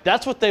 Like,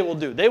 that's what they will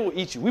do. They will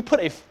eat you. We put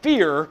a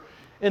fear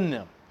in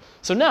them.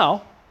 So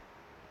now,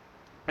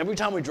 every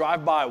time we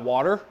drive by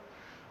water,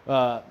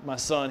 my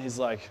son, he's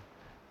like,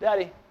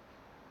 Daddy,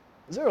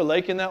 is there a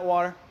lake in that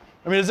water?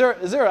 I mean, is there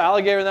an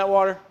alligator in that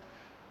water?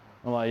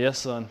 I'm like, yes,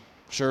 son,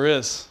 sure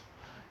is.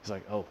 He's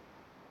like, oh,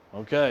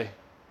 okay.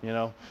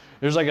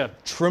 There's like a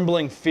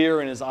trembling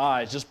fear in his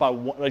eyes just by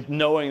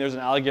knowing there's an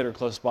alligator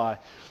close by.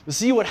 But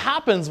see, what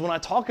happens when I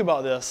talk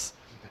about this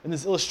in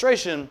this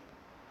illustration,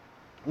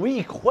 we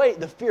equate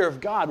the fear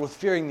of God with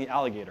fearing the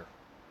alligator.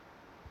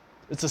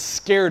 It's a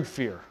scared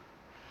fear.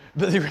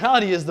 But the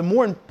reality is, the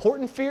more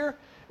important fear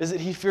is that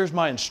he fears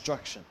my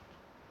instruction,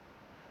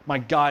 my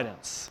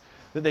guidance,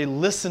 that they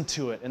listen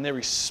to it and they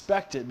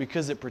respect it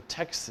because it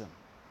protects them.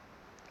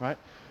 Right?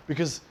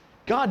 Because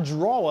God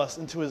draws us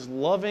into His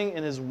loving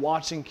and His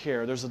watching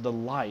care. There's a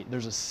delight,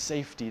 there's a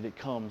safety that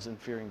comes in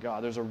fearing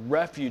God. There's a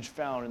refuge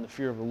found in the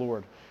fear of the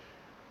Lord.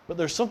 But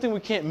there's something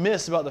we can't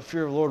miss about the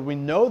fear of the Lord. We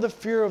know the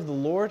fear of the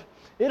Lord,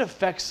 it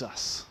affects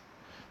us.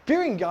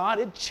 Fearing God,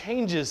 it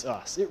changes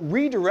us. It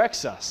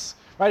redirects us.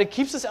 Right? It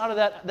keeps us out of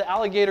the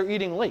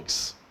alligator-eating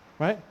lakes.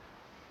 Right?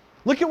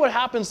 Look at what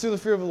happens through the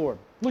fear of the Lord.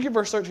 Look at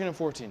verse 13 and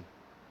 14.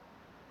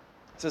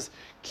 It says,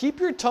 keep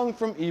your tongue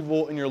from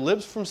evil and your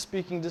lips from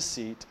speaking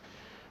deceit.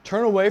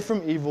 Turn away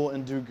from evil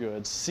and do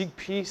good. Seek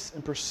peace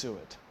and pursue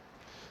it.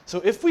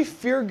 So if we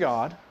fear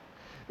God,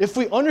 if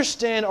we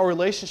understand our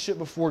relationship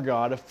before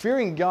God, if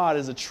fearing God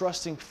is a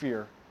trusting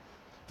fear,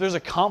 if there's a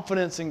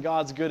confidence in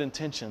God's good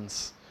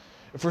intentions,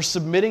 if we're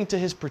submitting to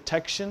His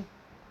protection,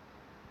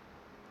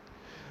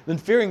 then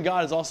fearing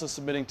God is also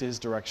submitting to His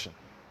direction.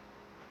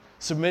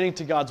 Submitting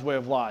to God's way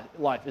of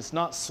life. It's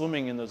not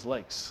swimming in those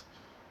lakes.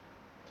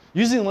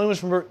 Using the language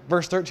from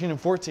verse 13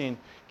 and 14,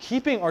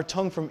 keeping our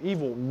tongue from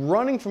evil,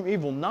 running from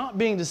evil, not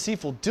being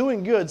deceitful,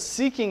 doing good,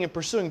 seeking and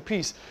pursuing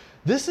peace.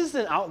 This is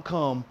an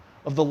outcome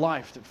of the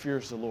life that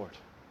fears the Lord.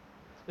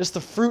 It's the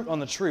fruit on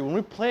the tree. When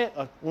a plant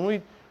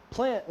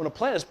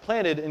is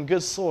planted in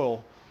good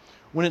soil,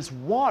 when it's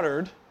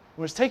watered,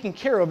 when it's taken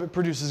care of, it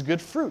produces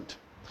good fruit.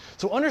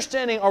 So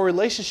understanding our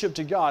relationship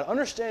to God,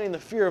 understanding the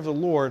fear of the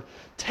Lord,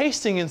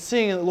 tasting and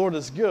seeing that the Lord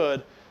is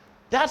good,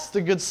 that's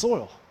the good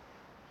soil.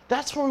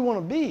 That's where we want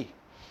to be.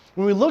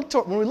 When we look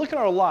at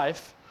our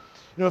life,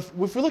 if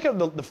we look at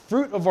the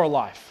fruit of our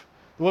life,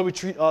 the way we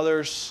treat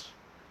others,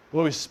 the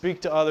way we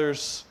speak to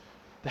others,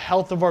 the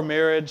health of our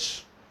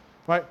marriage,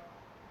 right?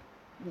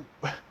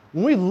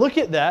 When we look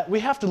at that, we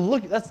have to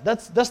look,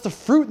 that's the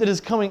fruit that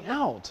is coming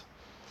out.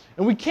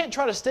 And we can't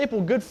try to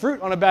staple good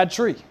fruit on a bad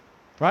tree,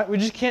 right? We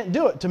just can't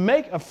do it. To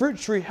make a fruit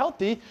tree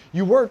healthy,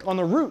 you work on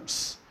the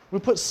roots. We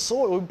put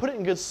it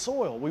in good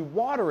soil. We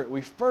water it.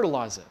 We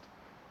fertilize it.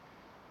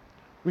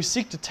 We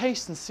seek to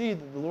taste and see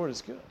that the Lord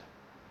is good.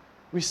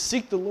 We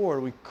seek the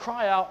Lord. We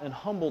cry out in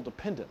humble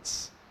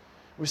dependence.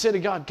 We say to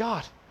God,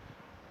 God,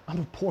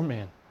 I'm a poor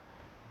man.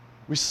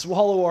 We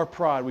swallow our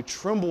pride. We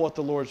tremble at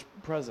the Lord's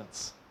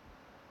presence.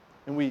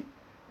 And we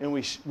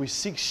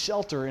seek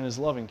shelter in His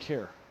loving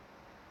care.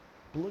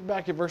 But look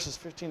back at verses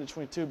 15 to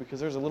 22 because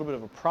there's a little bit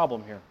of a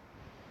problem here.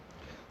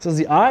 It says,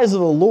 the eyes of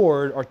the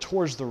Lord are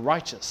towards the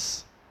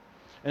righteous,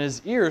 and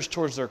His ears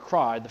towards their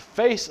cry. The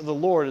face of the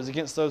Lord is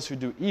against those who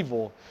do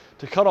evil,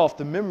 to cut off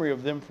the memory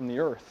of them from the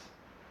earth.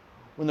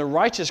 When the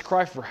righteous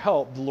cry for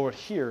help, the Lord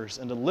hears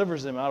and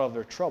delivers them out of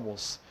their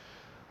troubles.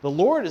 The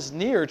Lord is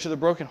near to the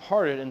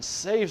brokenhearted and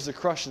saves the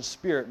crushed in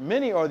spirit.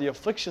 Many are the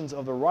afflictions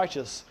of the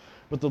righteous,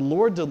 but the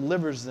Lord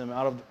delivers him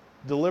out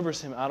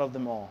of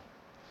them all.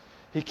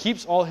 He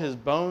keeps all his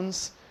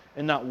bones,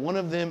 and not one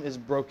of them is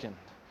broken.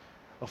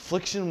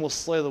 Affliction will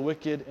slay the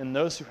wicked, and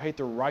those who hate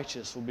the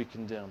righteous will be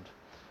condemned.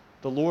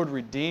 The Lord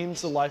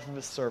redeems the life of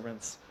His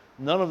servants.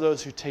 None of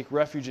those who take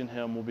refuge in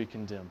Him will be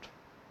condemned.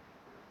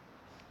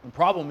 The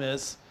problem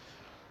is,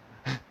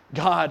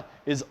 God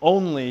is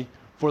only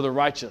for the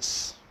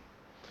righteous.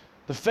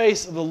 The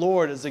face of the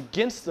Lord is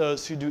against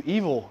those who do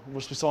evil,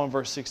 which we saw in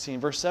verse 16.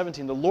 Verse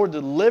 17, the Lord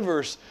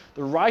delivers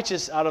the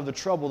righteous out of the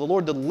trouble. The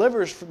Lord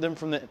delivers them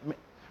from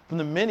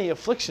the many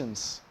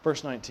afflictions.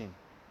 Verse 19.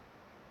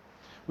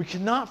 We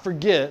cannot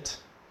forget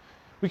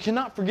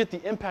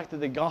the impact that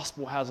the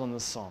gospel has on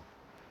this psalm.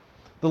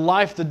 The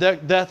life, the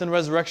death, and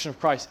resurrection of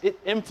Christ.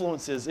 It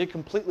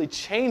completely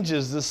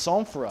changes this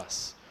psalm for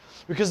us.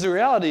 Because the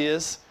reality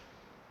is,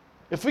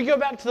 if we go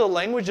back to the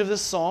language of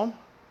this psalm,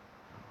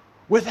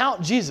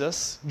 without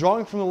Jesus,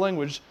 drawing from the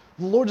language,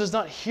 the Lord does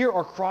not hear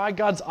our cry.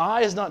 God's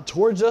eye is not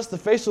towards us. The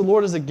face of the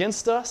Lord is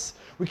against us.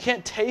 We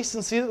can't taste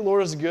and see that the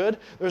Lord is good.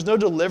 There's no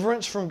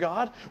deliverance from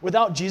God.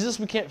 Without Jesus,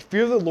 we can't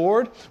fear the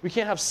Lord. We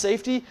can't have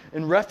safety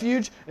and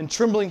refuge and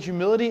trembling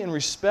humility and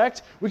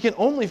respect. We can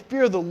only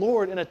fear the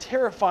Lord in a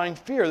terrifying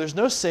fear. There's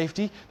no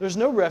safety. There's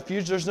no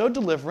refuge. There's no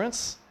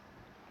deliverance.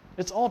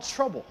 It's all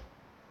trouble.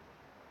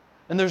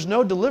 And there's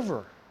no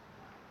deliverer.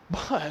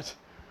 But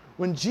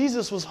when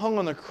Jesus was hung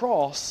on the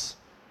cross,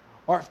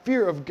 our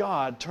fear of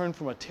God turned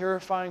from a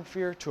terrifying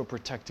fear to a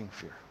protecting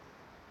fear.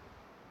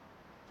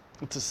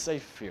 It's a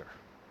safe fear.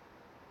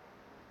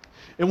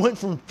 It went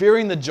from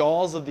fearing the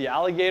jaws of the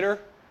alligator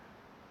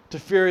to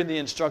fearing the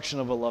instruction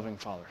of a loving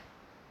Father.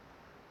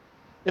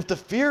 If the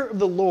fear of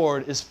the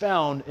Lord is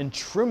found in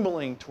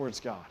trembling towards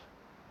God,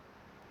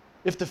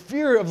 if the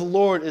fear of the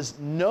Lord is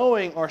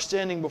knowing our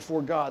standing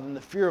before God, then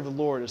the fear of the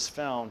Lord is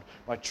found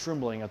by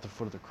trembling at the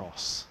foot of the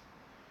cross.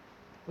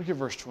 Look at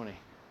verse 20.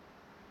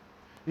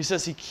 He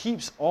says He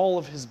keeps all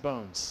of His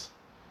bones.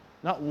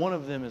 Not one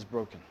of them is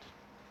broken.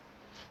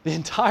 The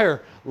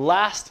entire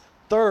last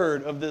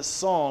third of this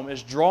psalm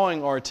is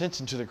drawing our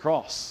attention to the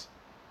cross.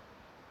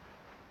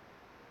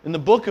 In the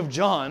book of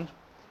John,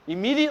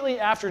 immediately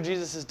after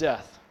Jesus'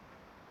 death,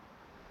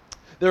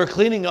 they were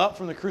cleaning up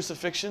from the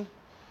crucifixion,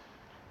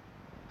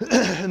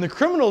 and the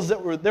criminals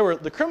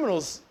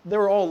they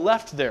were all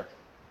left there.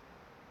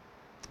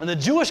 And the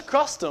Jewish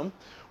custom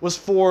was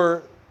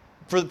for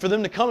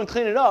them to come and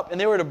clean it up,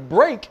 and they were to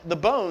break the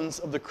bones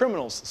of the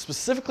criminals,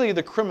 specifically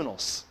the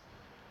criminals.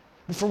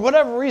 And for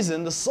whatever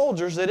reason, the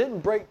soldiers, they didn't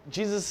break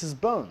Jesus'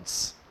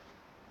 bones.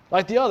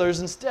 Like the others,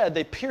 instead,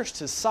 they pierced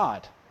His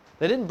side.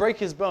 They didn't break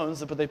His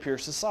bones, but they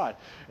pierced His side.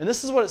 And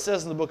this is what it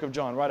says in the book of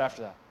John, right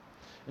after that.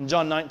 In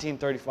John 19,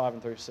 35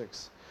 and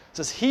 36. It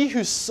says, He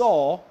who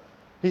saw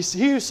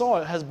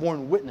it has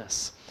borne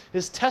witness.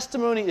 His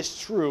testimony is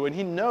true, and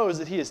he knows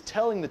that he is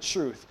telling the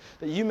truth,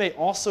 that you may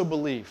also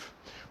believe.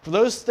 For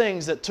those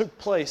things that took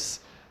place,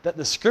 that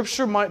the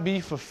Scripture might be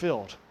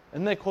fulfilled.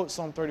 And they quote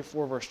Psalm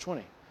 34, verse 20.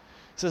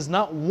 It says,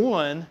 not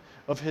one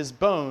of his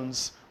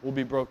bones will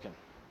be broken.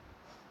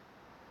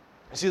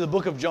 You see, the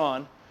book of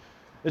John,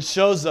 it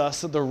shows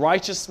us that the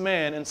righteous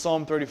man in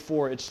Psalm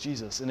 34, it's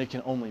Jesus, and it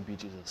can only be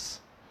Jesus.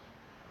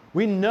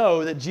 We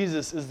know that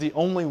Jesus is the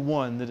only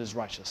one that is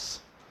righteous.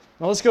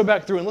 Now let's go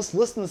back through and let's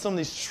listen to some of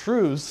these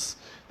truths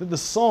that the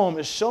psalm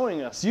is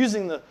showing us,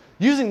 using the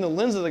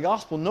lens of the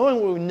gospel,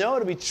 knowing what we know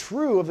to be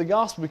true of the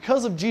gospel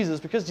because of Jesus,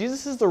 because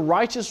Jesus is the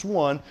righteous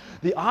one.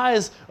 The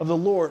eyes of the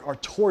Lord are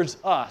towards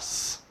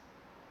us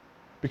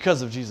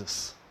because of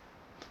Jesus.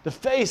 The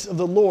face of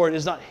the Lord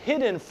is not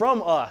hidden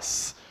from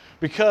us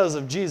because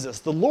of Jesus.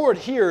 The Lord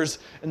hears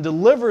and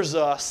delivers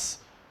us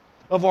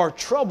of our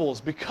troubles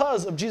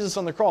because of Jesus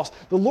on the cross.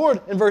 The Lord,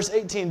 in verse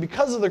 18,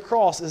 because of the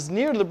cross, is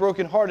near to the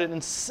brokenhearted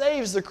and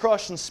saves the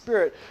crushed in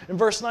spirit. In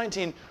verse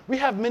 19, we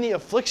have many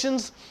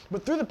afflictions,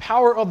 but through the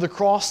power of the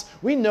cross,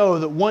 we know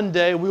that one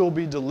day we will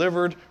be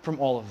delivered from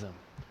all of them.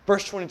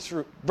 Verse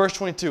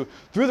 22,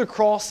 through the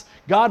cross,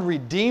 God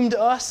redeemed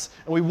us,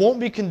 and we won't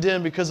be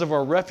condemned because of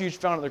our refuge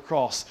found at the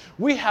cross.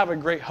 We have a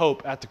great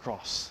hope at the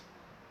cross.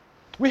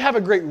 we have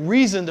a great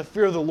reason to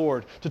fear the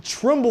Lord, to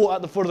tremble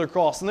at the foot of the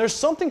cross. And there's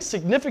something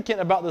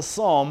significant about this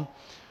psalm,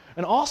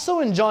 and also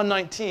in John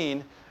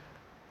 19,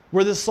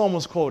 where this psalm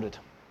was quoted.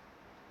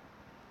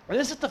 And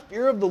this is the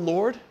fear of the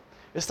Lord.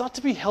 It's not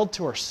to be held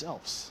to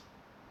ourselves.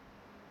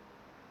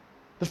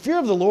 The fear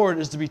of the Lord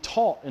is to be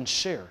taught and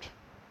shared.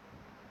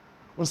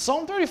 When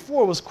Psalm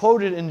 34 was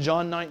quoted in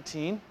John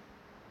 19,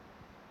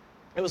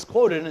 it was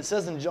quoted, and it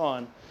says in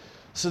John,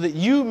 so that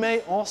you may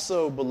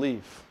also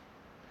believe.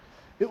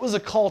 It was a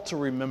call to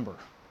remember.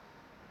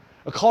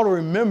 A call to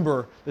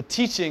remember the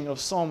teaching of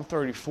Psalm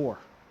 34.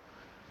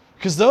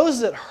 Because those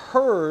that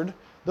heard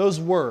those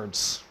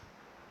words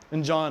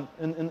in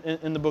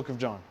the book of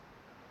John,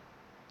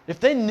 if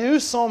they knew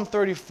Psalm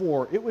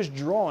 34, it was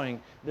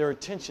drawing their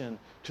attention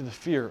to the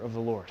fear of the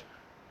Lord.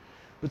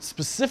 But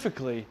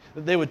specifically,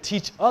 that they would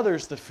teach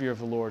others the fear of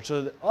the Lord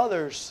so that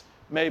others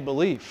may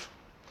believe.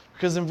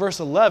 Because in verse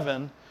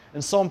 11,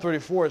 in Psalm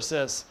 34, it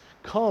says,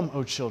 come,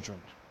 O children,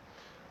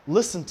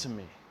 listen to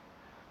me.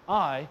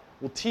 I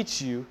will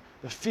teach you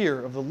the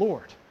fear of the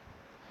Lord.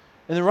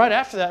 And then right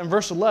after that, in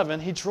verse 11,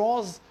 he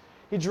draws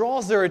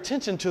their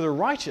attention to the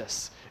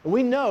righteous. And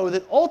we know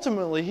that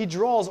ultimately he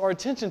draws our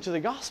attention to the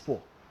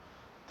gospel.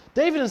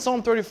 David in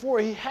Psalm 34,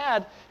 he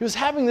was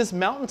having this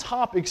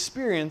mountaintop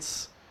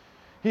experience.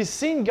 He's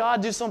seen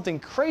God do something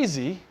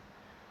crazy.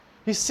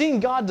 He's seen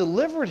God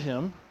deliver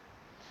him.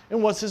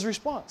 And what's his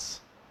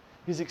response?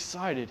 He's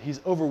excited. He's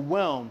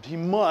overwhelmed. He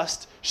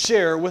must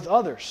share with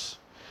others.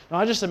 Now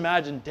I just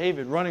imagine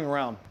David running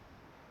around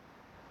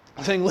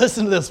saying,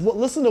 listen to this.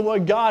 Listen to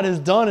what God has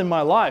done in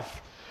my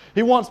life.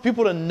 He wants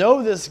people to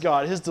know this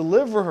God, his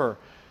deliverer.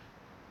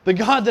 The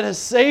God that has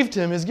saved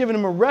him, has given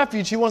him a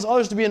refuge. He wants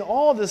others to be in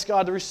awe of this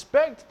God, to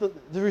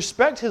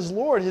respect his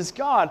Lord, his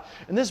God.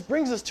 And this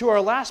brings us to our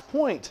last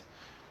point.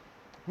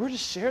 We're to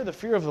share the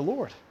fear of the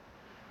Lord.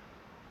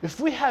 If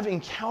we have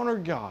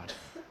encountered God,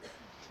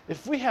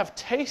 if we have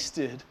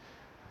tasted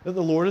that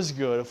the Lord is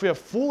good, if we have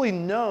fully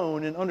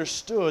known and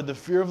understood the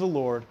fear of the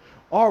Lord,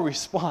 our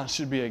response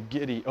should be a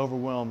giddy,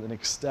 overwhelmed, and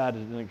ecstatic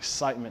and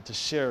excitement to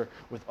share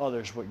with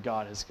others what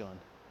God has done.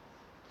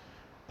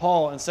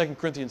 Paul in 2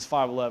 Corinthians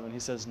 5:11, he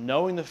says,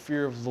 knowing the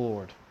fear of the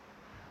Lord,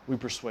 we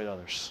persuade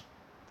others.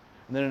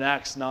 And then in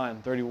Acts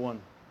 9:31,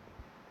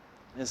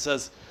 it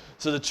says,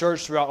 so the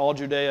church throughout all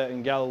Judea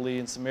and Galilee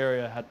and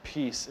Samaria had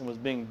peace and was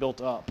being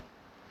built up.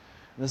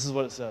 And this is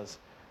what it says,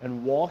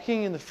 and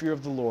walking in the fear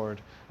of the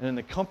Lord and in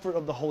the comfort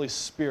of the Holy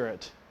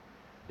Spirit,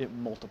 it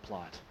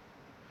multiplied.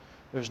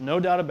 There's no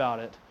doubt about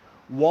it.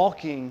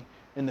 Walking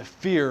in the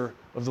fear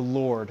of the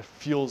Lord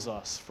fuels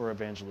us for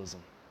evangelism.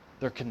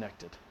 They're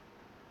connected.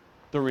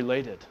 They're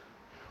related.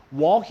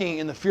 Walking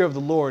in the fear of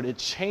the Lord, it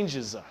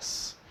changes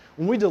us.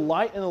 When we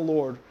delight in the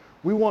Lord,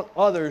 we want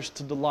others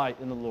to delight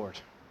in the Lord.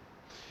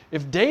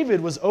 If David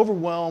was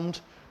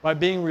overwhelmed by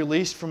being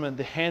released from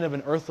the hand of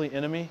an earthly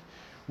enemy,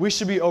 we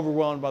should be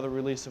overwhelmed by the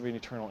release of an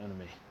eternal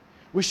enemy.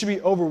 We should be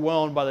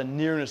overwhelmed by the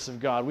nearness of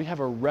God. We have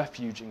a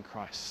refuge in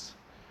Christ.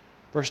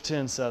 Verse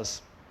 10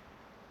 says,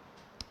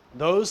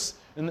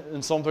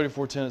 in Psalm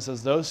 34:10, it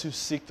says, those who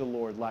seek the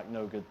Lord lack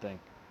no good thing.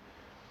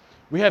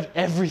 We have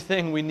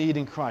everything we need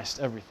in Christ,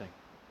 everything.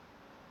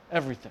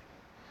 Everything.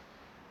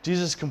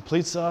 Jesus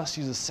completes us.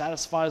 Jesus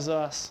satisfies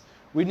us.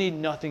 We need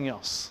nothing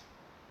else.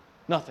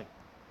 Nothing.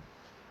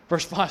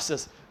 Verse 5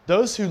 says,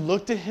 those who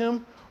look to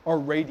him are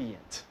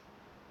radiant.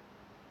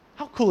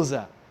 How cool is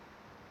that?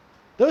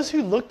 Those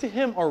who look to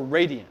him are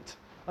radiant.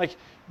 Like,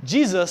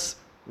 Jesus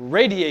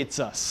radiates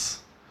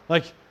us.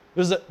 Like,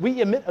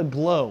 we emit a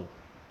glow,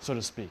 so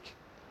to speak.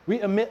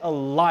 We emit a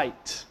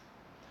light.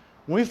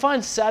 When we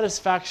find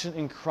satisfaction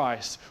in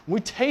Christ, when we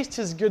taste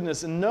his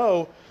goodness and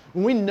when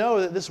we know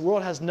that this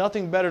world has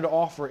nothing better to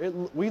offer,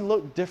 we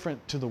look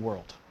different to the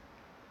world.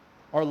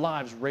 Our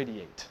lives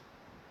radiate.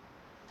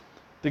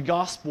 The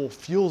gospel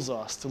fuels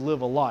us to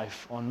live a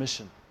life on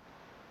mission.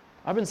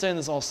 I've been saying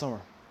this all summer.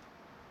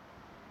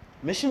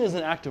 Mission is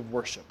an act of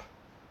worship.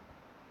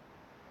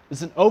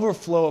 It's an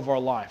overflow of our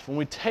life. When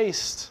we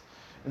taste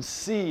and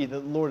see that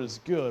the Lord is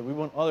good, we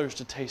want others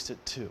to taste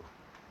it too.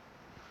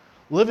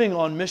 Living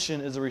on mission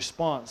is a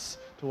response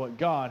to what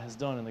God has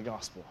done in the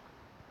gospel.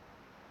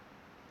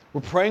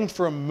 We're praying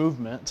for a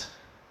movement.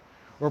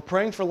 We're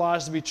praying for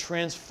lives to be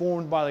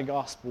transformed by the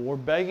gospel. We're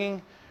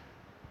begging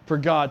for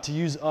God to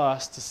use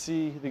us to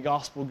see the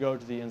gospel go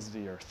to the ends of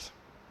the earth.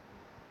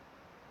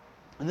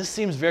 And this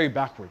seems very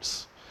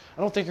backwards.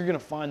 I don't think you're going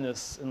to find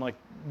this in like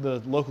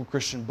the local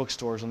Christian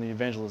bookstores in the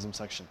evangelism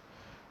section,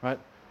 right?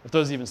 If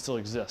those even still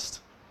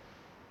exist.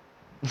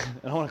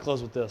 And I want to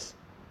close with this.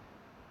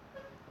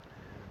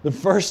 The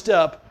first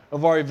step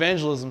of our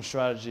evangelism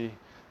strategy,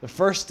 the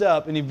first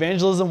step in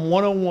Evangelism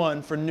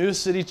 101 for New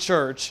City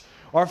Church,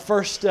 our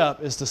first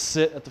step is to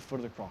sit at the foot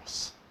of the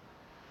cross.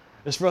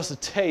 It's for us to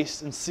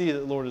taste and see that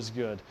the Lord is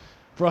good,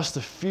 for us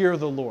to fear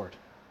the Lord,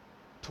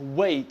 to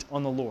wait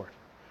on the Lord.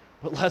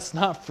 But let's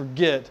not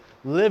forget,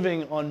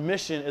 living on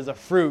mission is a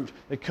fruit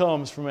that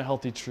comes from a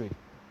healthy tree.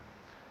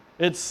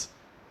 It's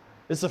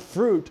It's a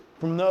fruit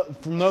from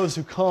those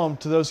who come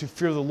to those who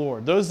fear the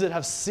Lord. Those that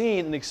have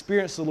seen and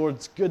experienced the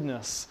Lord's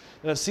goodness,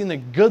 that have seen the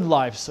good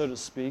life, so to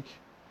speak.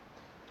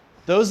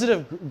 Those that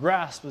have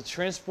grasped the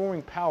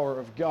transforming power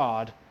of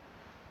God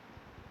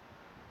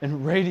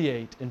and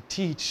radiate and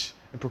teach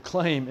and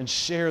proclaim and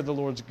share the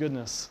Lord's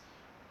goodness.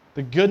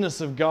 The goodness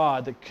of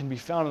God that can be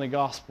found in the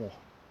gospel.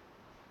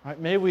 Right?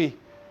 May we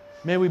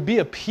be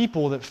a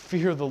people that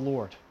fear the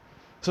Lord,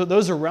 so that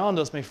those around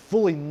us may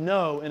fully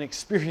know and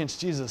experience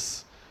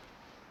Jesus,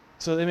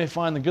 so that they may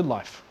find the good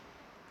life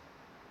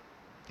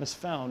that's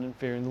found in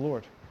fearing the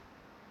Lord.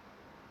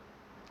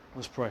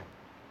 Let's pray.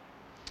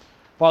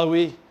 Father,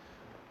 we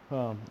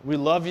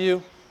love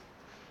you.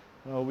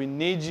 We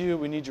need you.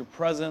 We need your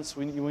presence.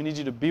 We need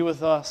you to be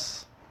with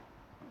us.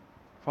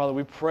 Father,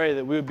 we pray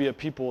that we would be a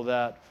people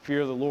that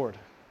fear the Lord,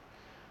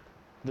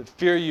 that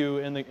fear you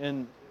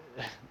and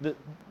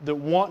that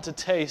want to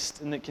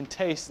taste and that can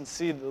taste and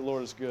see that the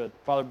Lord is good.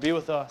 Father, be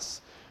with us.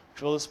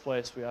 Fill this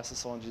place. We ask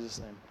this all in Jesus'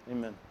 name.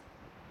 Amen.